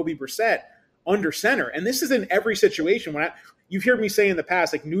having Jacoby Brissett under center. And this is in every situation. You've heard me say in the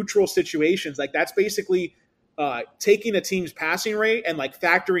past, neutral situations, that's basically taking a team's passing rate and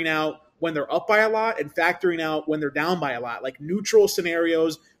factoring out when they're up by a lot and factoring out when they're down by a lot, neutral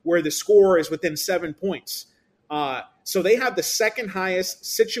scenarios where the score is within 7 points. So they have the second highest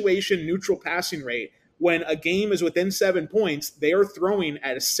situation neutral passing rate. When a game is within 7 points, they are throwing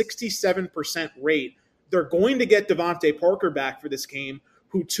at a 67% rate. They're going to get Devontae Parker back for this game,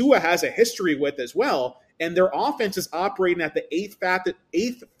 who Tua has a history with as well. And their offense is operating at the eighth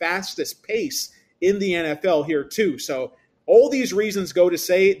fastest pace in the NFL here too. So all these reasons go to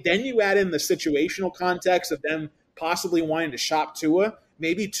say, then you add in the situational context of them possibly wanting to shop Tua,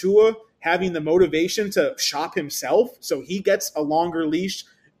 maybe Tua having the motivation to shop himself so he gets a longer leash,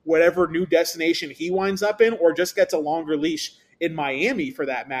 whatever new destination he winds up in, or just gets a longer leash in Miami for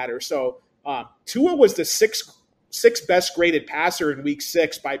that matter. So Tua was the sixth best graded passer in week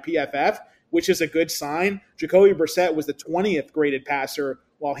 6 by PFF, which is a good sign. Jacoby Brissett was the 20th graded passer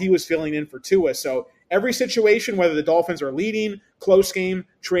while he was filling in for Tua. So every situation, whether the Dolphins are leading, close game,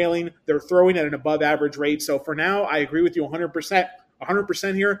 trailing, they're throwing at an above average rate. So for now, I agree with you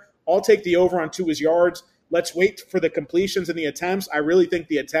 100% here. I'll take the over on Tua's yards. Let's wait for the completions and the attempts. I really think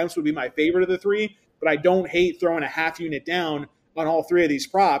the attempts would be my favorite of the three, but I don't hate throwing a half unit down on all three of these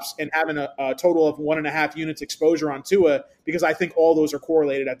props and having a total of 1.5 units exposure on Tua, because I think all those are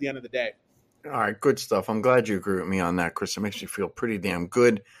correlated at the end of the day. All right, good stuff. I'm glad you agree with me on that, Chris. It makes me feel pretty damn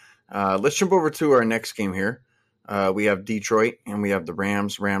good. Let's jump over to our next game here. We have Detroit and we have the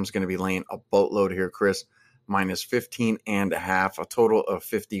Rams. Rams going to be laying a boatload here, Chris, minus 15.5, a total of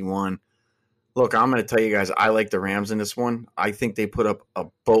 51. Look, I'm going to tell you guys, I like the Rams in this one. I think they put up a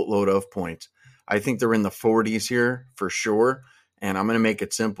boatload of points. I think they're in the 40s here for sure, and I'm going to make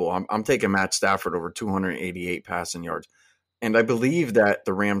it simple. I'm taking Matt Stafford over 288 passing yards. And I believe that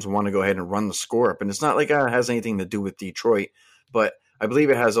the Rams want to go ahead and run the score up. And it's not like it has anything to do with Detroit, but I believe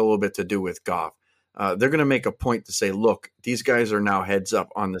it has a little bit to do with Goff. They're going to make a point to say, look, these guys are now heads up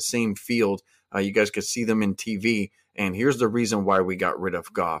on the same field. You guys could see them in TV, and here's the reason why we got rid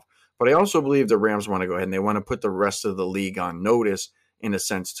of Goff. But I also believe the Rams want to go ahead and they want to put the rest of the league on notice in a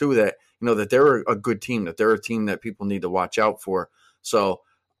sense, too, that, that they're a good team, that they're a team that people need to watch out for. So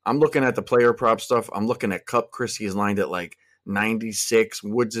I'm looking at the player prop stuff. I'm looking at Kupp. Chris, he's lined at like 96.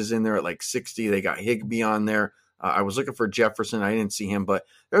 Woods is in there at like 60. They got Higbee on there. I was looking for Jefferson. I didn't see him, but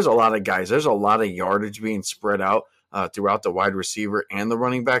there's a lot of guys. There's a lot of yardage being spread out throughout the wide receiver and the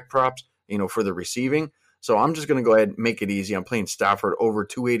running back props, for the receiving. So I'm just going to go ahead and make it easy. I'm playing Stafford over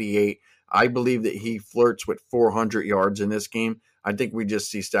 288. I believe that he flirts with 400 yards in this game. I think we just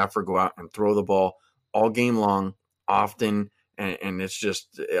see Stafford go out and throw the ball all game long, often, and it's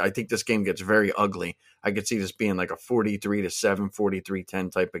just, I think this game gets very ugly. I could see this being like a 43-7,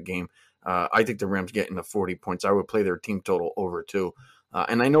 43-10 type of game. I think the Rams get into 40 points. I would play their team total over too.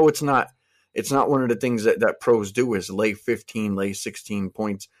 And I know it's not one of the things that pros do is lay 15, lay 16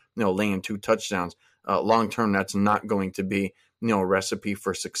 points, laying 2 touchdowns. Long term, that's not going to be, a recipe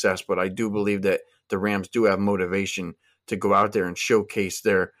for success. But I do believe that the Rams do have motivation to go out there and showcase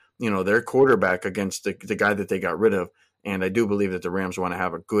their quarterback against the guy that they got rid of. And I do believe that the Rams want to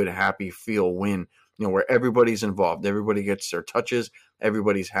have a good, happy feel win, where everybody's involved. Everybody gets their touches.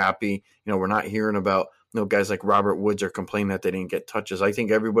 Everybody's happy. We're not hearing about, guys like Robert Woods are complaining that they didn't get touches. I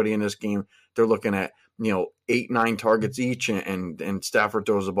think everybody in this game, they're looking at, 8-9 targets each, and Stafford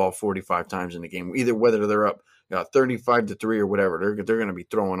throws the ball 45 times in the game, either whether they're up 35-3 or whatever. They're going to be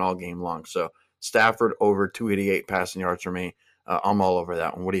throwing all game long. So Stafford over 288 passing yards for me. I'm all over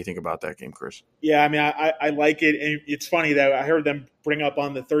that one. What do you think about that game, Chris? Yeah, I mean, I like it. And it's funny that I heard them bring up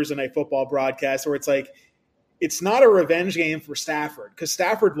on the Thursday Night Football broadcast where it's like, it's not a revenge game for Stafford because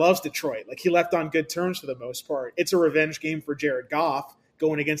Stafford loves Detroit. Like, he left on good terms for the most part. It's a revenge game for Jared Goff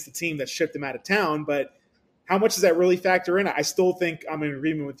going against the team that shipped him out of town. But how much does that really factor in? I still think I'm in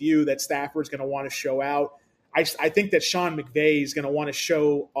agreement with you that Stafford's going to want to show out. I think that Sean McVay is going to want to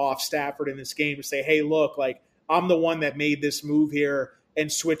show off Stafford in this game to say, hey, look, like, I'm the one that made this move here and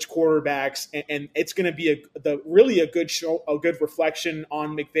switch quarterbacks, and it's going to be a good show, a good reflection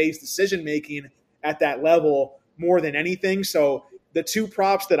on McVay's decision making at that level more than anything. So the 2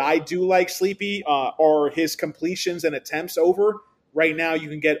 props that I do like, Sleepy, are his completions and attempts over. Right now, you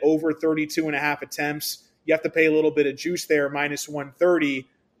can get over 32.5 attempts. You have to pay a little bit of juice there, minus 130.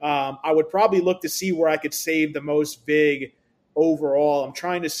 I would probably look to see where I could save the most vig overall. I'm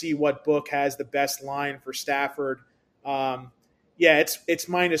trying to see what book has the best line for Stafford. It's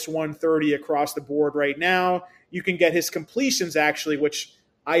minus 130 across the board right now. You can get his completions, actually, which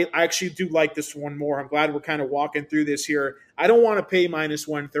I actually do like this one more. I'm glad we're kind of walking through this here. I don't want to pay minus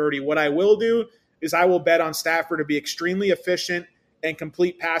 130. What I will do is I will bet on Stafford to be extremely efficient and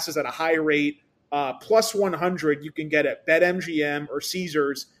complete passes at a high rate. Plus 100 you can get at BetMGM or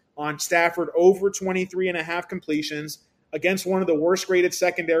Caesars on Stafford over 23.5 completions against one of the worst graded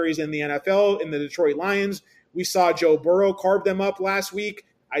secondaries in the NFL in the Detroit Lions. We saw Joe Burrow carve them up last week.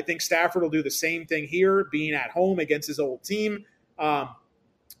 I think Stafford will do the same thing here, being at home against his old team.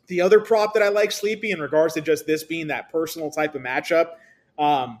 The other prop that I like, Sleepy, in regards to just this being that personal type of matchup,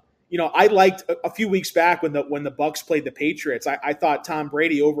 I liked a few weeks back when the Bucs played the Patriots. I thought Tom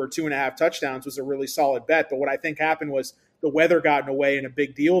Brady over 2.5 touchdowns was a really solid bet. But what I think happened was the weather got in the way and a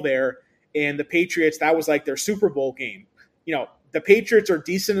big deal there. And the Patriots, that was like their Super Bowl game. The Patriots are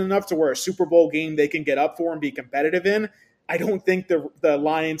decent enough to where a Super Bowl game they can get up for and be competitive in. I don't think the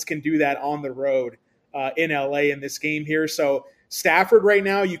Lions can do that on the road in LA in this game here. So Stafford right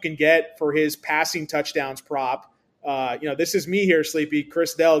now you can get for his passing touchdowns prop. This is me here, Sleepy.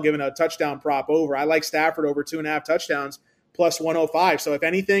 Chris Dell giving a touchdown prop over. I like Stafford over 2.5 touchdowns plus 105. So if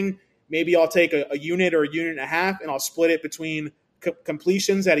anything, maybe I'll take a unit or a unit and a half, and I'll split it between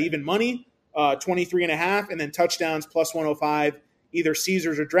completions at even money, 23.5, and then touchdowns plus 105, either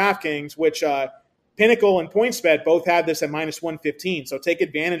Caesars or DraftKings, which Pinnacle and PointsBet both have this at minus 115. So take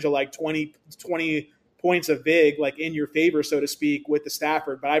advantage of like 20 points of vig, like in your favor, so to speak, with the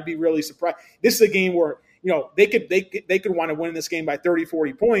Stafford. But I'd be really surprised. This is a game where, they could want to win this game by 30,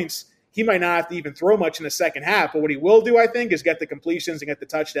 40 points. He might not have to even throw much in the second half, but what he will do, I think, is get the completions and get the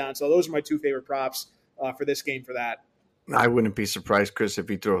touchdowns. So those are my two favorite props for this game for that. I wouldn't be surprised, Chris, if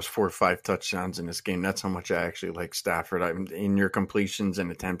he throws 4 or 5 touchdowns in this game. That's how much I actually like Stafford. In your completions and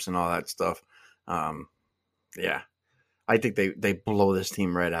attempts and all that stuff. Yeah, I think they blow this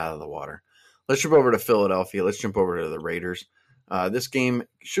team right out of the water. Let's jump over to Philadelphia. Let's jump over to the Raiders. This game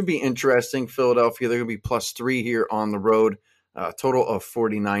should be interesting. Philadelphia, they're going to be +3 here on the road. Total of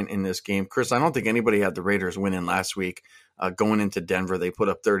 49 in this game. Chris, I don't think anybody had the Raiders winning last week. Going into Denver, they put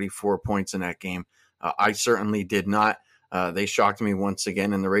up 34 points in that game. I certainly did not. They shocked me once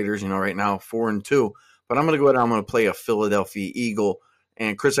again. And the Raiders, right now 4-2. But I'm going to go ahead and I'm going to play a Philadelphia Eagle.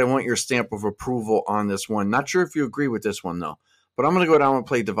 And Chris, I want your stamp of approval on this one. Not sure if you agree with this one though. But I'm going to go down and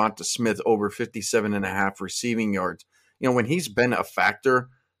play Devonta Smith over 57.5 receiving yards. When he's been a factor,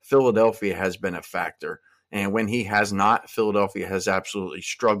 Philadelphia has been a factor. And when he has not, Philadelphia has absolutely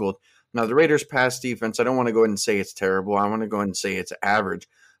struggled. Now, the Raiders' pass defense, I don't want to go ahead and say it's terrible. I want to go ahead and say it's average.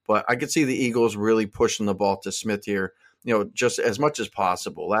 But I could see the Eagles really pushing the ball to Smith here, just as much as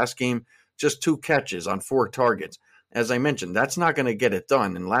possible. Last game, just 2 catches on 4 targets. As I mentioned, that's not going to get it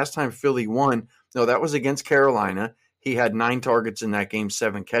done. And last time Philly won, that was against Carolina. He had 9 targets in that game,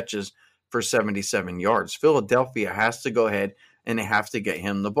 7 catches for 77 yards. Philadelphia has to go ahead and they have to get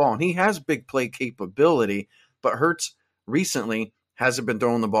him the ball. And he has big play capability, but Hurts recently hasn't been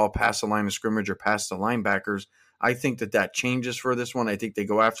throwing the ball past the line of scrimmage or past the linebackers. I think that changes for this one. I think they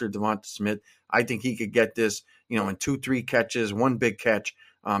go after Devonta Smith. I think he could get this, in 2-3 catches, 1 big catch.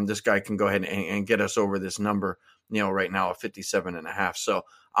 This guy can go ahead and get us over this number, right now at 57.5. So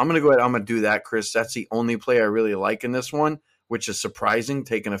I'm going to go ahead. I'm going to do that, Chris. That's the only play I really like in this one, which is surprising,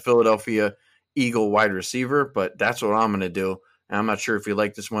 taking a Philadelphia Eagle wide receiver, but that's what I'm going to do. And I'm not sure if you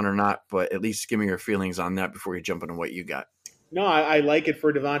like this one or not, but at least give me your feelings on that before you jump into what you got. No, I like it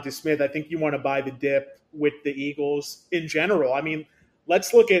for Devonta Smith. I think you want to buy the dip with the Eagles in general. I mean,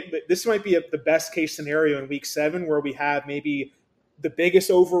 let's look at – this might be the best case scenario in Week 7 where we have maybe the biggest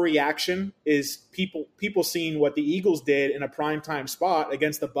overreaction is people seeing what the Eagles did in a primetime spot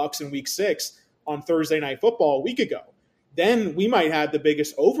against the Bucs in Week 6 on Thursday Night Football a week ago. Then we might have the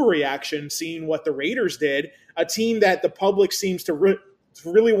biggest overreaction seeing what the Raiders did, a team that the public seems to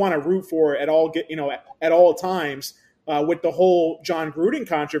really want to root for at all times with the whole John Gruden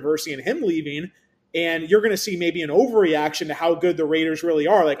controversy and him leaving. And you're going to see maybe an overreaction to how good the Raiders really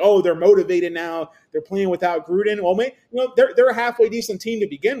are. Like, oh, they're motivated now. They're playing without Gruden. Well, they're a halfway decent team to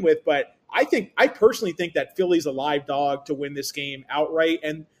begin with. But I personally think that Philly's a live dog to win this game outright.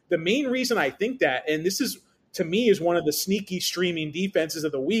 And the main reason I think that, and this is, to me, is one of the sneaky streaming defenses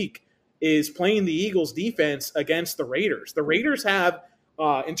of the week, is playing the Eagles defense against the Raiders. The Raiders have,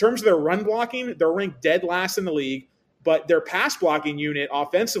 in terms of their run blocking, they're ranked dead last in the league, but their pass blocking unit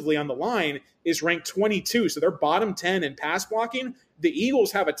offensively on the line is ranked 22. So they're bottom 10 in pass blocking. The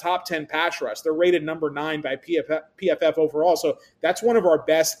Eagles have a top 10 pass rush. They're rated number 9 by PFF overall. So that's one of our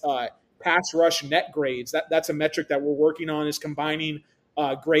best pass rush net grades. That's a metric that we're working on, is combining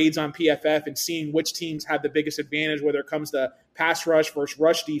grades on PFF and seeing which teams have the biggest advantage, whether it comes to pass rush versus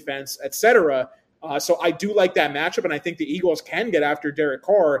rush defense, etc. So I do like that matchup, and I think the Eagles can get after Derek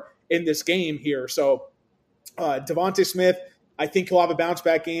Carr in this game here. So Devonta Smith, I think he'll have a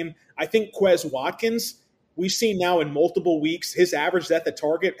bounce-back game. I think Quez Watkins, we've seen now in multiple weeks, his average depth at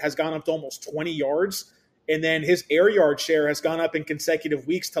target has gone up to almost 20 yards, and then his air yard share has gone up in consecutive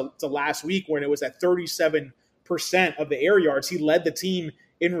weeks to last week when it was at 37% of the air yards. He led the team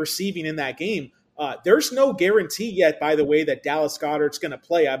in receiving in that game. There's no guarantee yet, by the way, that Dallas Goedert's going to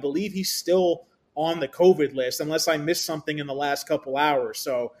play. I believe he's still on the COVID list, unless I missed something in the last couple hours.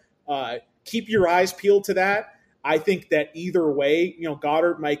 So keep your eyes peeled to that. I think that either way,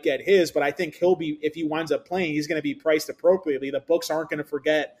 Goddard might get his, but I think he'll be, if he winds up playing, he's going to be priced appropriately. The books aren't going to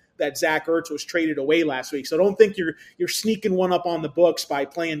forget that Zach Ertz was traded away last week. So don't think you're sneaking one up on the books by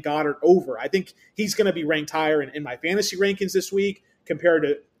playing Goddard over. I think he's going to be ranked higher in my fantasy rankings this week compared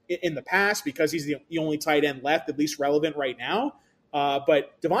to in the past, because he's the only tight end left, at least relevant right now.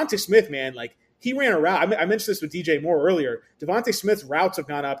 But Devonta Smith, man, like, he ran a route. I mentioned this with DJ Moore earlier. Devonta Smith's routes have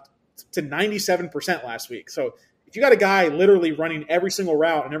gone up to 97% last week. So if you got a guy literally running every single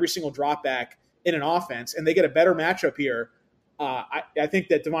route and every single drop back in an offense, and they get a better matchup here, I think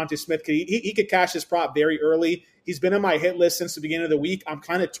that Devontae Smith he could cash his prop very early. He's been on my hit list since the beginning of the week. I'm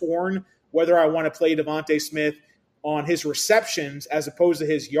kind of torn whether I want to play Devontae Smith on his receptions as opposed to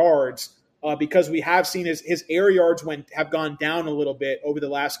his yards, because we have seen his air yards have gone down a little bit over the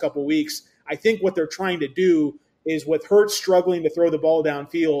last couple weeks. I think what they're trying to do is, with Hurts struggling to throw the ball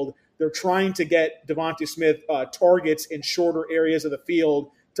downfield, they're trying to get Devontae Smith targets in shorter areas of the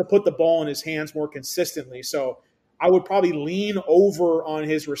field to put the ball in his hands more consistently. So I would probably lean over on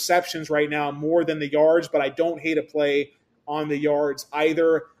his receptions right now more than the yards, but I don't hate a play on the yards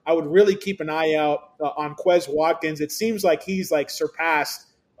either. I would really keep an eye out on Quez Watkins. It seems like he's surpassed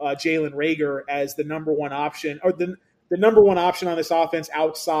Jalen Reagor as the number one option, or the number one option on this offense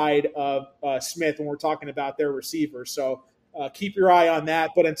outside of Smith when we're talking about their receivers. So keep your eye on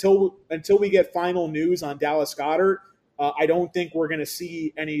that. But until we get final news on Dallas Goedert, I don't think we're going to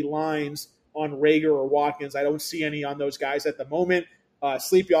see any lines on Reagor or Watkins. I don't see any on those guys at the moment.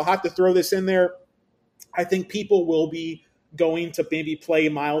 Sleepy, I'll have to throw this in there. I think people will be going to maybe play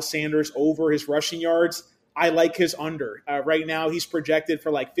Miles Sanders over his rushing yards. I like his under. Right now, he's projected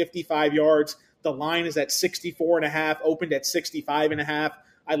for 55 yards. The line is at 64.5, opened at 65.5.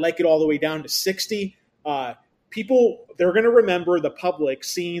 I like it all the way down to 60. People, they're going to remember the public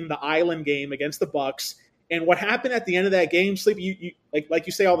seeing the Island game against the Bucs. And what happened at the end of that game, Sleep, you like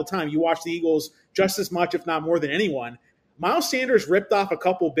you say all the time, you watch the Eagles just as much, if not more than anyone. Miles Sanders ripped off a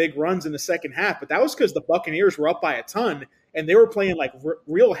couple big runs in the second half, but that was because the Buccaneers were up by a ton, and they were playing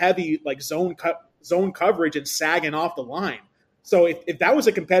real heavy zone coverage and sagging off the line. So if that was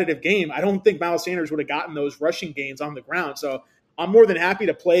a competitive game, I don't think Miles Sanders would have gotten those rushing gains on the ground. So I'm more than happy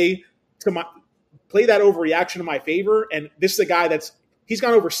to play that overreaction in my favor. And this is a guy he's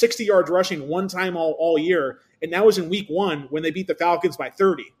gone over 60 yards rushing one time all year, and that was in week 1 when they beat the Falcons by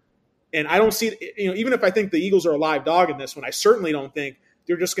 30. And I don't see, even if I think the Eagles are a live dog in this one, I certainly don't think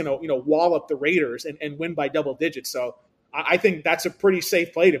they're just going to, wallop the Raiders and win by double digits. So I think that's a pretty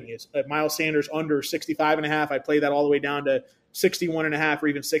safe play to me. It's Miles Sanders under 65.5. I play that all the way down to 61.5 or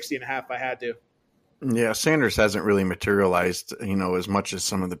even 60.5 if I had to. Yeah, Sanders hasn't really materialized, as much as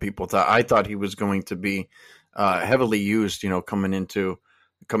some of the people thought. I thought he was going to be heavily used, coming into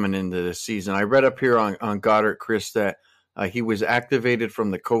this season. I read up here on Goedert, Chris, that he was activated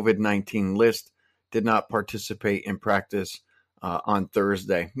from the COVID-19 list, did not participate in practice on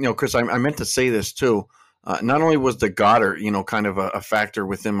Thursday. Chris, I meant to say this too. Not only was the Goedert, kind of a factor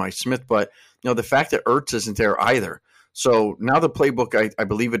within my Smith, but, the fact that Ertz isn't there either. So now the playbook, I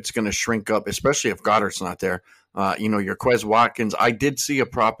believe it's going to shrink up, especially if Goddard's not there. Your Quez Watkins. I did see a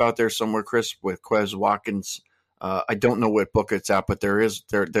prop out there somewhere, Chris, with Quez Watkins. I don't know what book it's at, but there is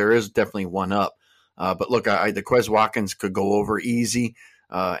definitely one up. But look, the Quez Watkins could go over easy,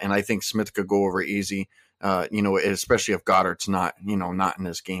 and I think Smith could go over easy. Especially if Goddard's not in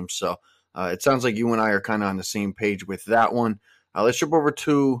this game. So it sounds like you and I are kind of on the same page with that one. Let's jump over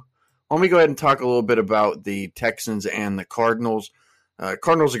to. Let me go ahead and talk a little bit about the Texans and the Cardinals.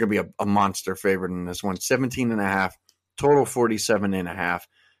 Cardinals are going to be a monster favorite in this one, 17.5, total 47.5.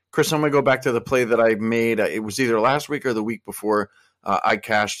 Chris, I'm going to go back to the play that I made. It was either last week or the week before I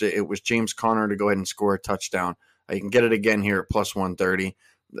cashed it. It was James Conner to go ahead and score a touchdown. You can get it again here at plus 130.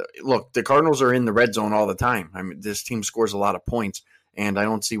 Look, the Cardinals are in the red zone all the time. I mean, this team scores a lot of points, and I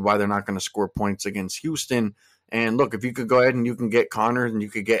don't see why they're not going to score points against Houston. And look, if you could go ahead and you can get Connor and you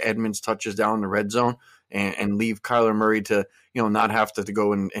could get Edmonds touches down in the red zone and leave Kyler Murray to, not have to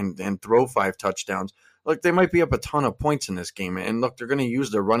go and throw 5 touchdowns. Look, they might be up a ton of points in this game. And look, they're going to use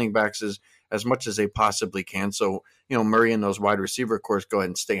their running backs as much as they possibly can. So, Murray and those wide receiver cores go ahead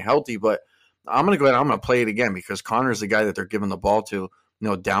and stay healthy. But I'm going to go ahead and I'm going to play it again because Connor's the guy that they're giving the ball to,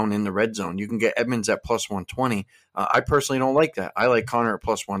 down in the red zone. You can get Edmonds at plus 120. I personally don't like that. I like Connor at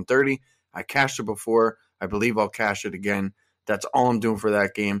plus 130. I cashed it before. I believe I'll cash it again. That's all I'm doing for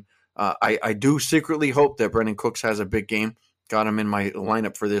that game. I do secretly hope that Brandon Cooks has a big game. Got him in my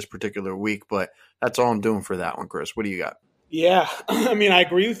lineup for this particular week, but that's all I'm doing for that one, Chris. What do you got? Yeah, I mean, I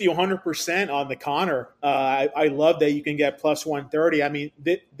agree with you 100% on the Connor. I love that you can get plus 130. I mean,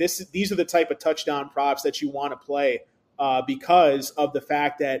 these are the type of touchdown props that you want to play because of the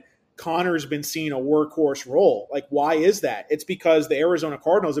fact that Connor's been seeing a workhorse role. Like, why is that? It's because the Arizona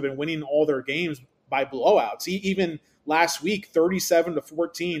Cardinals have been winning all their games by blowouts. Even last week,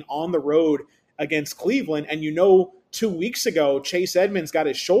 37-14 on the road against Cleveland. And 2 weeks ago, Chase Edmonds got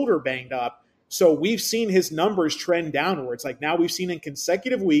his shoulder banged up. So we've seen his numbers trend downwards. Like now we've seen in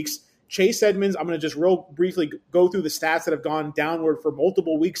consecutive weeks, Chase Edmonds, I'm going to just real briefly go through the stats that have gone downward for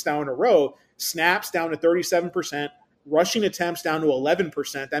multiple weeks now in a row. Snaps down to 37%, rushing attempts down to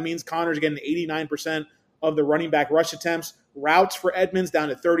 11%. That means Connor's getting 89% of the running back rush attempts. routes for Edmonds down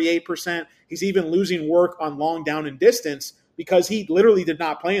to 38%. He's even losing work on long down and distance because he literally did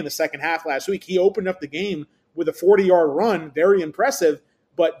not play in the second half last week. He opened up the game with a 40-yard run, very impressive,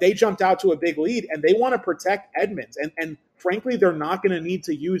 but they jumped out to a big lead, and they want to protect Edmonds. And frankly, they're not going to need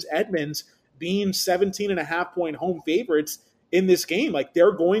to use Edmonds being 17.5-point home favorites in this game. Like,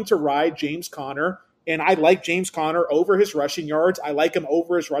 they're going to ride James Conner, and I like James Conner over his rushing yards. I like him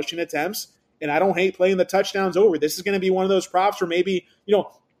over his rushing attempts, and I don't hate playing the touchdowns over. This is going to be one of those props where maybe,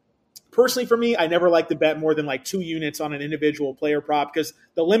 personally for me, I never like to bet more than like 2 units on an individual player prop because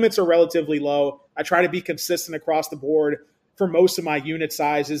the limits are relatively low. I try to be consistent across the board for most of my unit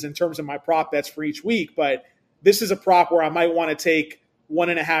sizes in terms of my prop bets for each week. But this is a prop where I might want to take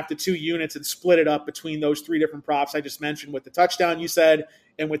 1.5 to 2 units and split it up between those 3 different props I just mentioned, with the touchdown you said,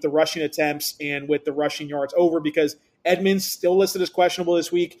 and with the rushing attempts, and with the rushing yards over, because Edmonds still listed as questionable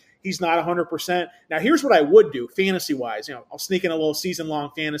this week. He's not 100%. Now, here's what I would do fantasy-wise. I'll sneak in a little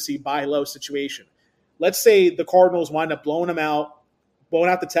season-long fantasy buy-low situation. Let's say the Cardinals wind up blowing out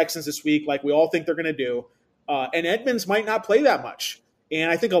the Texans this week like we all think they're going to do, and Edmonds might not play that much.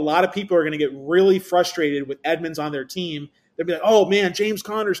 And I think a lot of people are going to get really frustrated with Edmonds on their team. They'll be like, oh, man, James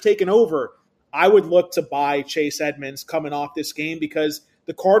Conner's taken over. I would look to buy Chase Edmonds coming off this game because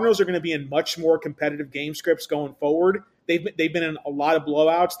the Cardinals are going to be in much more competitive game scripts going forward. They've been in a lot of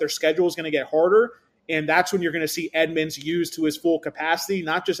blowouts. Their schedule is going to get harder, and that's when you're going to see Edmonds used to his full capacity,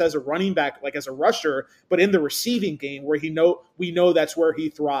 not just as a running back, like as a rusher, but in the receiving game where we know that's where he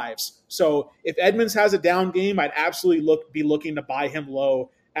thrives. So if Edmonds has a down game, I'd absolutely be looking to buy him low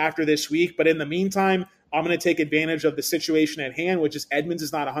after this week. But in the meantime, I'm going to take advantage of the situation at hand, which is Edmonds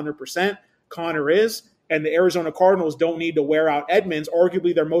is not 100%. Conner is, and the Arizona Cardinals don't need to wear out Edmonds,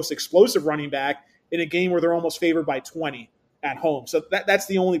 arguably their most explosive running back, in a game where they're almost favored by 20 at home. So that's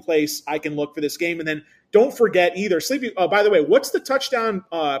the only place I can look for this game. And then don't forget either. Sleepy. By the way, what's the touchdown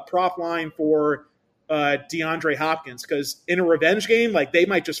prop line for DeAndre Hopkins? Because in a revenge game, like, they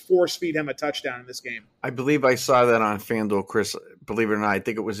might just force feed him a touchdown in this game. I believe I saw that on FanDuel, Chris. Believe it or not, I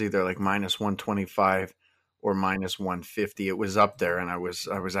think it was either like -125 or -150. It was up there, and I was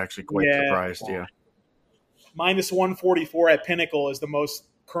actually quite surprised. Yeah, -144 at Pinnacle is the most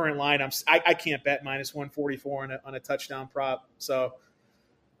current line. I can't bet -144 on a touchdown prop. So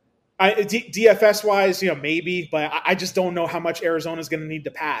DFS wise, maybe, but I just don't know how much Arizona is going to need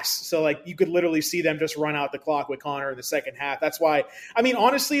to pass. So like, you could literally see them just run out the clock with Conner in the second half. That's why,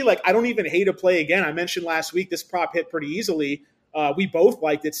 honestly, like, I don't even hate a play again. I mentioned last week this prop hit pretty easily. We both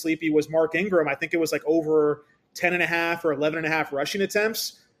liked it. Sleepy was Mark Ingram. I think it was like over 10.5 or 11.5 rushing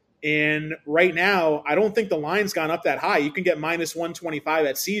attempts. And right now, I don't think the line's gone up that high. You can get -125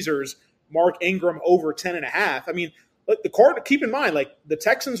 at Caesars, Mark Ingram over 10.5. Keep in mind, like, the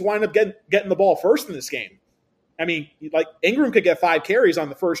Texans wind up getting the ball first in this game. Like, Ingram could get 5 carries on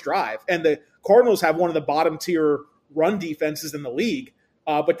the first drive, and the Cardinals have one of the bottom tier run defenses in the league.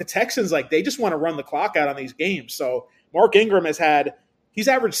 But the Texans, like, they just want to run the clock out on these games. So Mark Ingram he's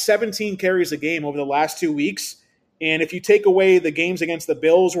averaged 17 carries a game over the last 2 weeks. And if you take away the games against the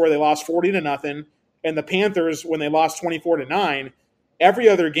Bills where they lost 40-0 and the Panthers when they lost 24-9, every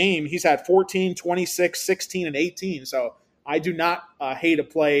other game he's had 14, 26, 16, and 18. So I do not hate a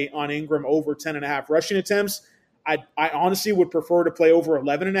play on Ingram over 10.5 rushing attempts. I honestly would prefer to play over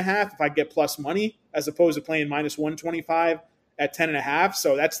 11.5 if I get plus money, as opposed to playing -125 at 10.5.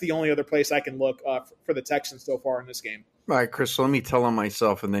 So that's the only other place I can look for the Texans so far in this game. All right, Chris, so let me tell on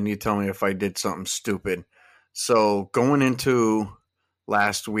myself, and then you tell me if I did something stupid. So going into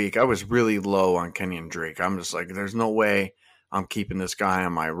last week, I was really low on Kenyon Drake. I'm just like, there's no way I'm keeping this guy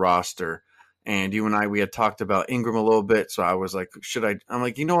on my roster. And you and I, we had talked about Ingram a little bit. So I was like, I'm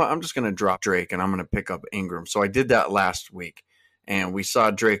like, you know what? I'm just going to drop Drake and I'm going to pick up Ingram. So I did that last week. And we saw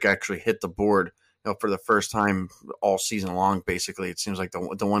Drake actually hit the board, for the first time all season long, basically. It seems like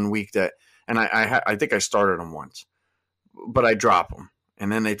the one week that, and I think I started him once, but I drop him. And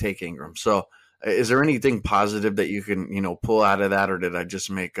then they take Ingram. So is there anything positive that you can, pull out of that, or did I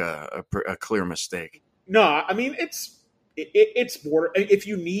just make a clear mistake? No, it's border. If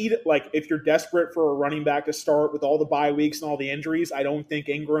you need, like, if you're desperate for a running back to start with all the bye weeks and all the injuries, I don't think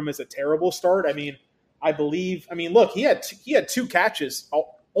Ingram is a terrible start. Look, he had 2 catches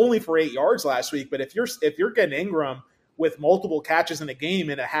only for 8 yards last week. But if you're getting Ingram with multiple catches in a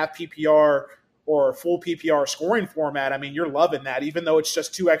game in a half PPR or full PPR scoring format, you're loving that, even though it's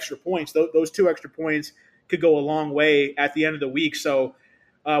just 2 extra points. Those 2 extra points could go a long way at the end of the week. So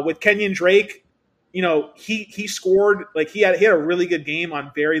with Kenyon Drake, he scored, like, he had a really good game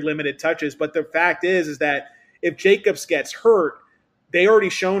on very limited touches. But the fact is that if Jacobs gets hurt, they already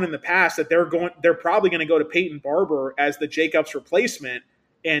shown in the past that they're probably going to go to Peyton Barber as the Jacobs replacement,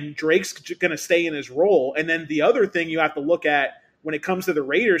 and Drake's going to stay in his role. And then the other thing you have to look at when it comes to the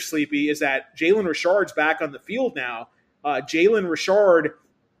Raiders, Sleepy, is that Jalen Richard's back on the field now. Jalen Richard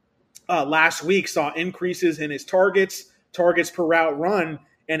last week saw increases in his targets per route run,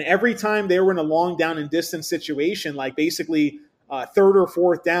 and every time they were in a long down and distance situation, like basically third or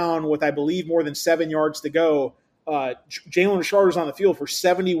fourth down with, I believe, more than 7 yards to go, Jalen Richard was on the field for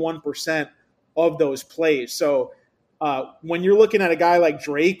 71% of those plays. So when you're looking at a guy like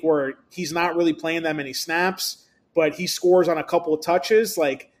Drake, where he's not really playing that many snaps, but he scores on a couple of touches,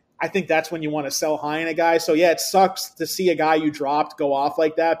 like I think that's when you want to sell high in a guy. So yeah, it sucks to see a guy you dropped go off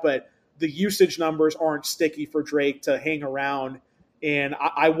like that, but the usage numbers aren't sticky for Drake to hang around. And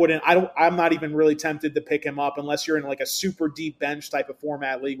I'm not even really tempted to pick him up unless you're in like a super deep bench type of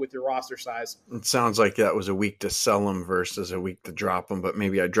format league with your roster size. It sounds like that was a week to sell him versus a week to drop him, but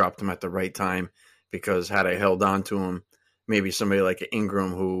maybe I dropped him at the right time, because had I held on to him, maybe somebody like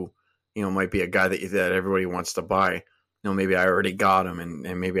Ingram, who, might be a guy that everybody wants to buy, maybe I already got him,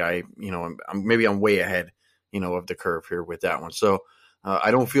 and maybe I'm way ahead, of the curve here with that one. So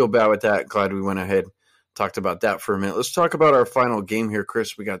I don't feel bad with that. Glad we went ahead, talked about that for a minute. Let's talk about our final game here,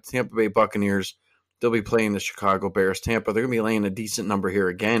 Chris. We got Tampa Bay Buccaneers. They'll be playing the Chicago Bears. Tampa, they're going to be laying a decent number here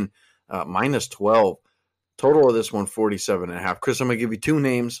again, minus 12. Total of this one, 47.5. Chris, I'm going to give you two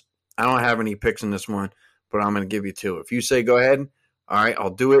names. I don't have any picks in this one, but I'm going to give you two. If you say go ahead, all right,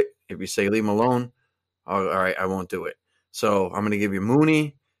 I'll do it. If you say leave him alone, all right, I won't do it. So I'm going to give you Mooney,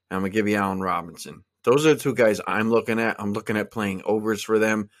 and I'm going to give you Allen Robinson. Those are the two guys I'm looking at. I'm looking at playing overs for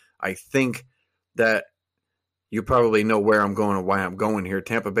them. I think that you probably know where I'm going and why I'm going here.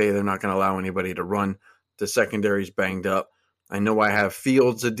 Tampa Bay, they're not going to allow anybody to run. The secondary's banged up. I know I have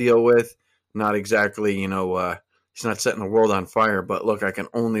Fields to deal with. Not exactly, he's not setting the world on fire. But look, I can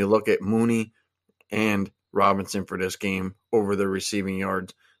only look at Mooney and Robinson for this game over the receiving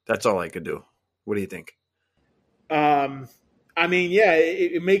yards. That's all I could do. What do you think? I mean, yeah,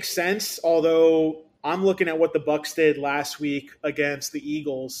 it makes sense. Although I'm looking at what the Bucs did last week against the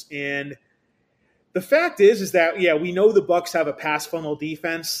Eagles, and the fact is that, yeah, we know the Bucs have a pass funnel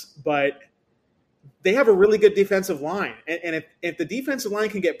defense, but they have a really good defensive line. And if the defensive line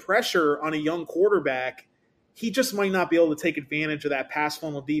can get pressure on a young quarterback, he just might not be able to take advantage of that pass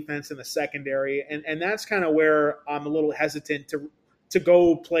funnel defense in the secondary. And that's kind of where I'm a little hesitant to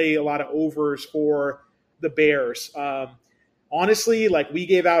go play a lot of overs for the Bears. Honestly, like we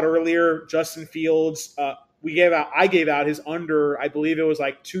gave out earlier, Justin Fields, I gave out his under, I believe it was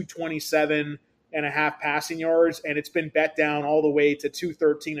like 227 and a half passing yards, and it's been bet down all the way to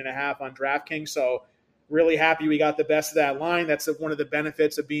 213 and a half on DraftKings. So really happy we got the best of that line. That's one of the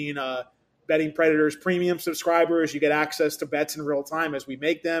benefits of being a Betting Predators premium subscriber, is you get access to bets in real time as we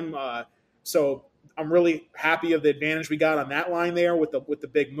make them. So I'm really happy of the advantage we got on that line there with the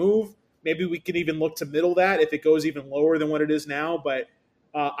big move. Maybe we can even look to middle that if it goes even lower than what it is now. But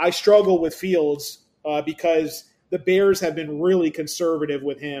I struggle with Fields because the Bears have been really conservative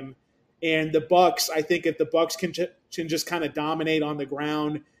with him. And the Bucs, I think if the Bucs can just kind of dominate on the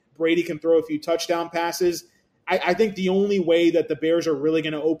ground, Brady can throw a few touchdown passes. I think the only way that the Bears are really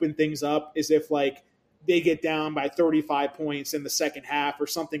going to open things up is if like they get down by 35 points in the second half or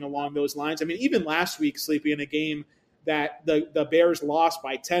something along those lines. I mean, even last week, Sleepy, in a game that the Bears lost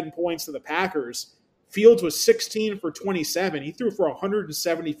by 10 points to the Packers, Fields was 16 for 27. He threw for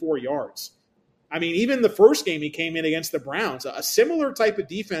 174 yards. I mean, even the first game he came in against the Browns, a similar type of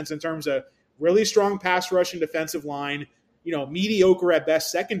defense in terms of really strong pass rush and defensive line, mediocre at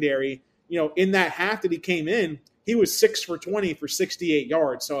best secondary. In that half that he came in, he was 6 for 20 for 68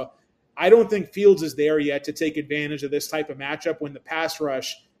 yards. So I don't think Fields is there yet to take advantage of this type of matchup when the pass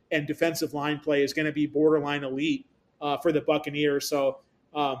rush and defensive line play is going to be borderline elite for the Buccaneers. So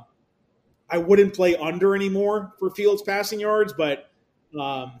I wouldn't play under anymore for Fields passing yards, but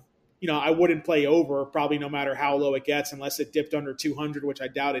I wouldn't play over probably no matter how low it gets unless it dipped under 200, which I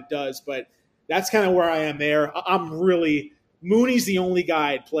doubt it does. But that's kind of where I am there. Mooney's the only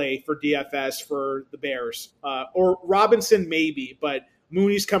guy I'd play for DFS for the Bears. Or Robinson maybe, but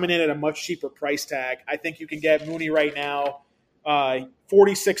Mooney's coming in at a much cheaper price tag. I think you can get Mooney right now,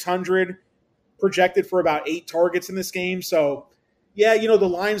 4,600, projected for about 8 targets in this game. So, yeah, the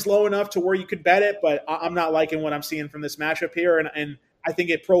line's low enough to where you could bet it, but I'm not liking what I'm seeing from this matchup here. And I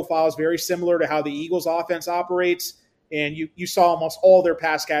think it profiles very similar to how the Eagles offense operates. And you saw almost all their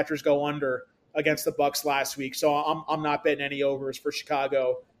pass catchers go under against the Bucs last week. So I'm not betting any overs for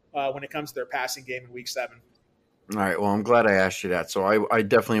Chicago when it comes to their passing game in week 7. All right. Well, I'm glad I asked you that. So I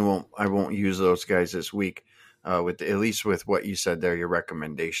definitely won't use those guys this week. with at least with what you said there, your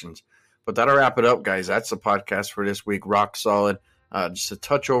recommendations. But that'll wrap it up, guys. That's the podcast for this week. Rock solid. Just a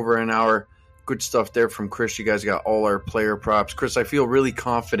touch over an hour. Good stuff there from Chris. You guys got all our player props. Chris, I feel really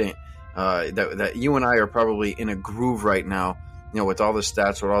confident that you and I are probably in a groove right now, with all the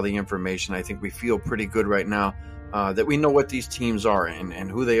stats, with all the information. I think we feel pretty good right now that we know what these teams are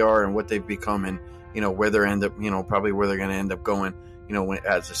and who they are and what they've become and, where they're probably where they're going to end up going,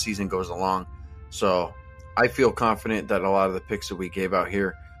 as the season goes along. So I feel confident that a lot of the picks that we gave out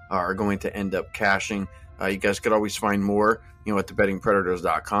here are going to end up cashing. You guys could always find more, at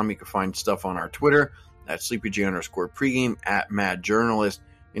thebettingpredators.com. You can find stuff on our Twitter at sleepyj_pregame, at Mad Journalist,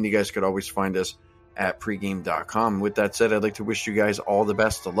 and you guys could always find us at pregame.com. With that said, I'd like to wish you guys all the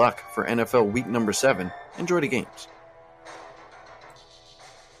best of luck for NFL week number 7. Enjoy the games.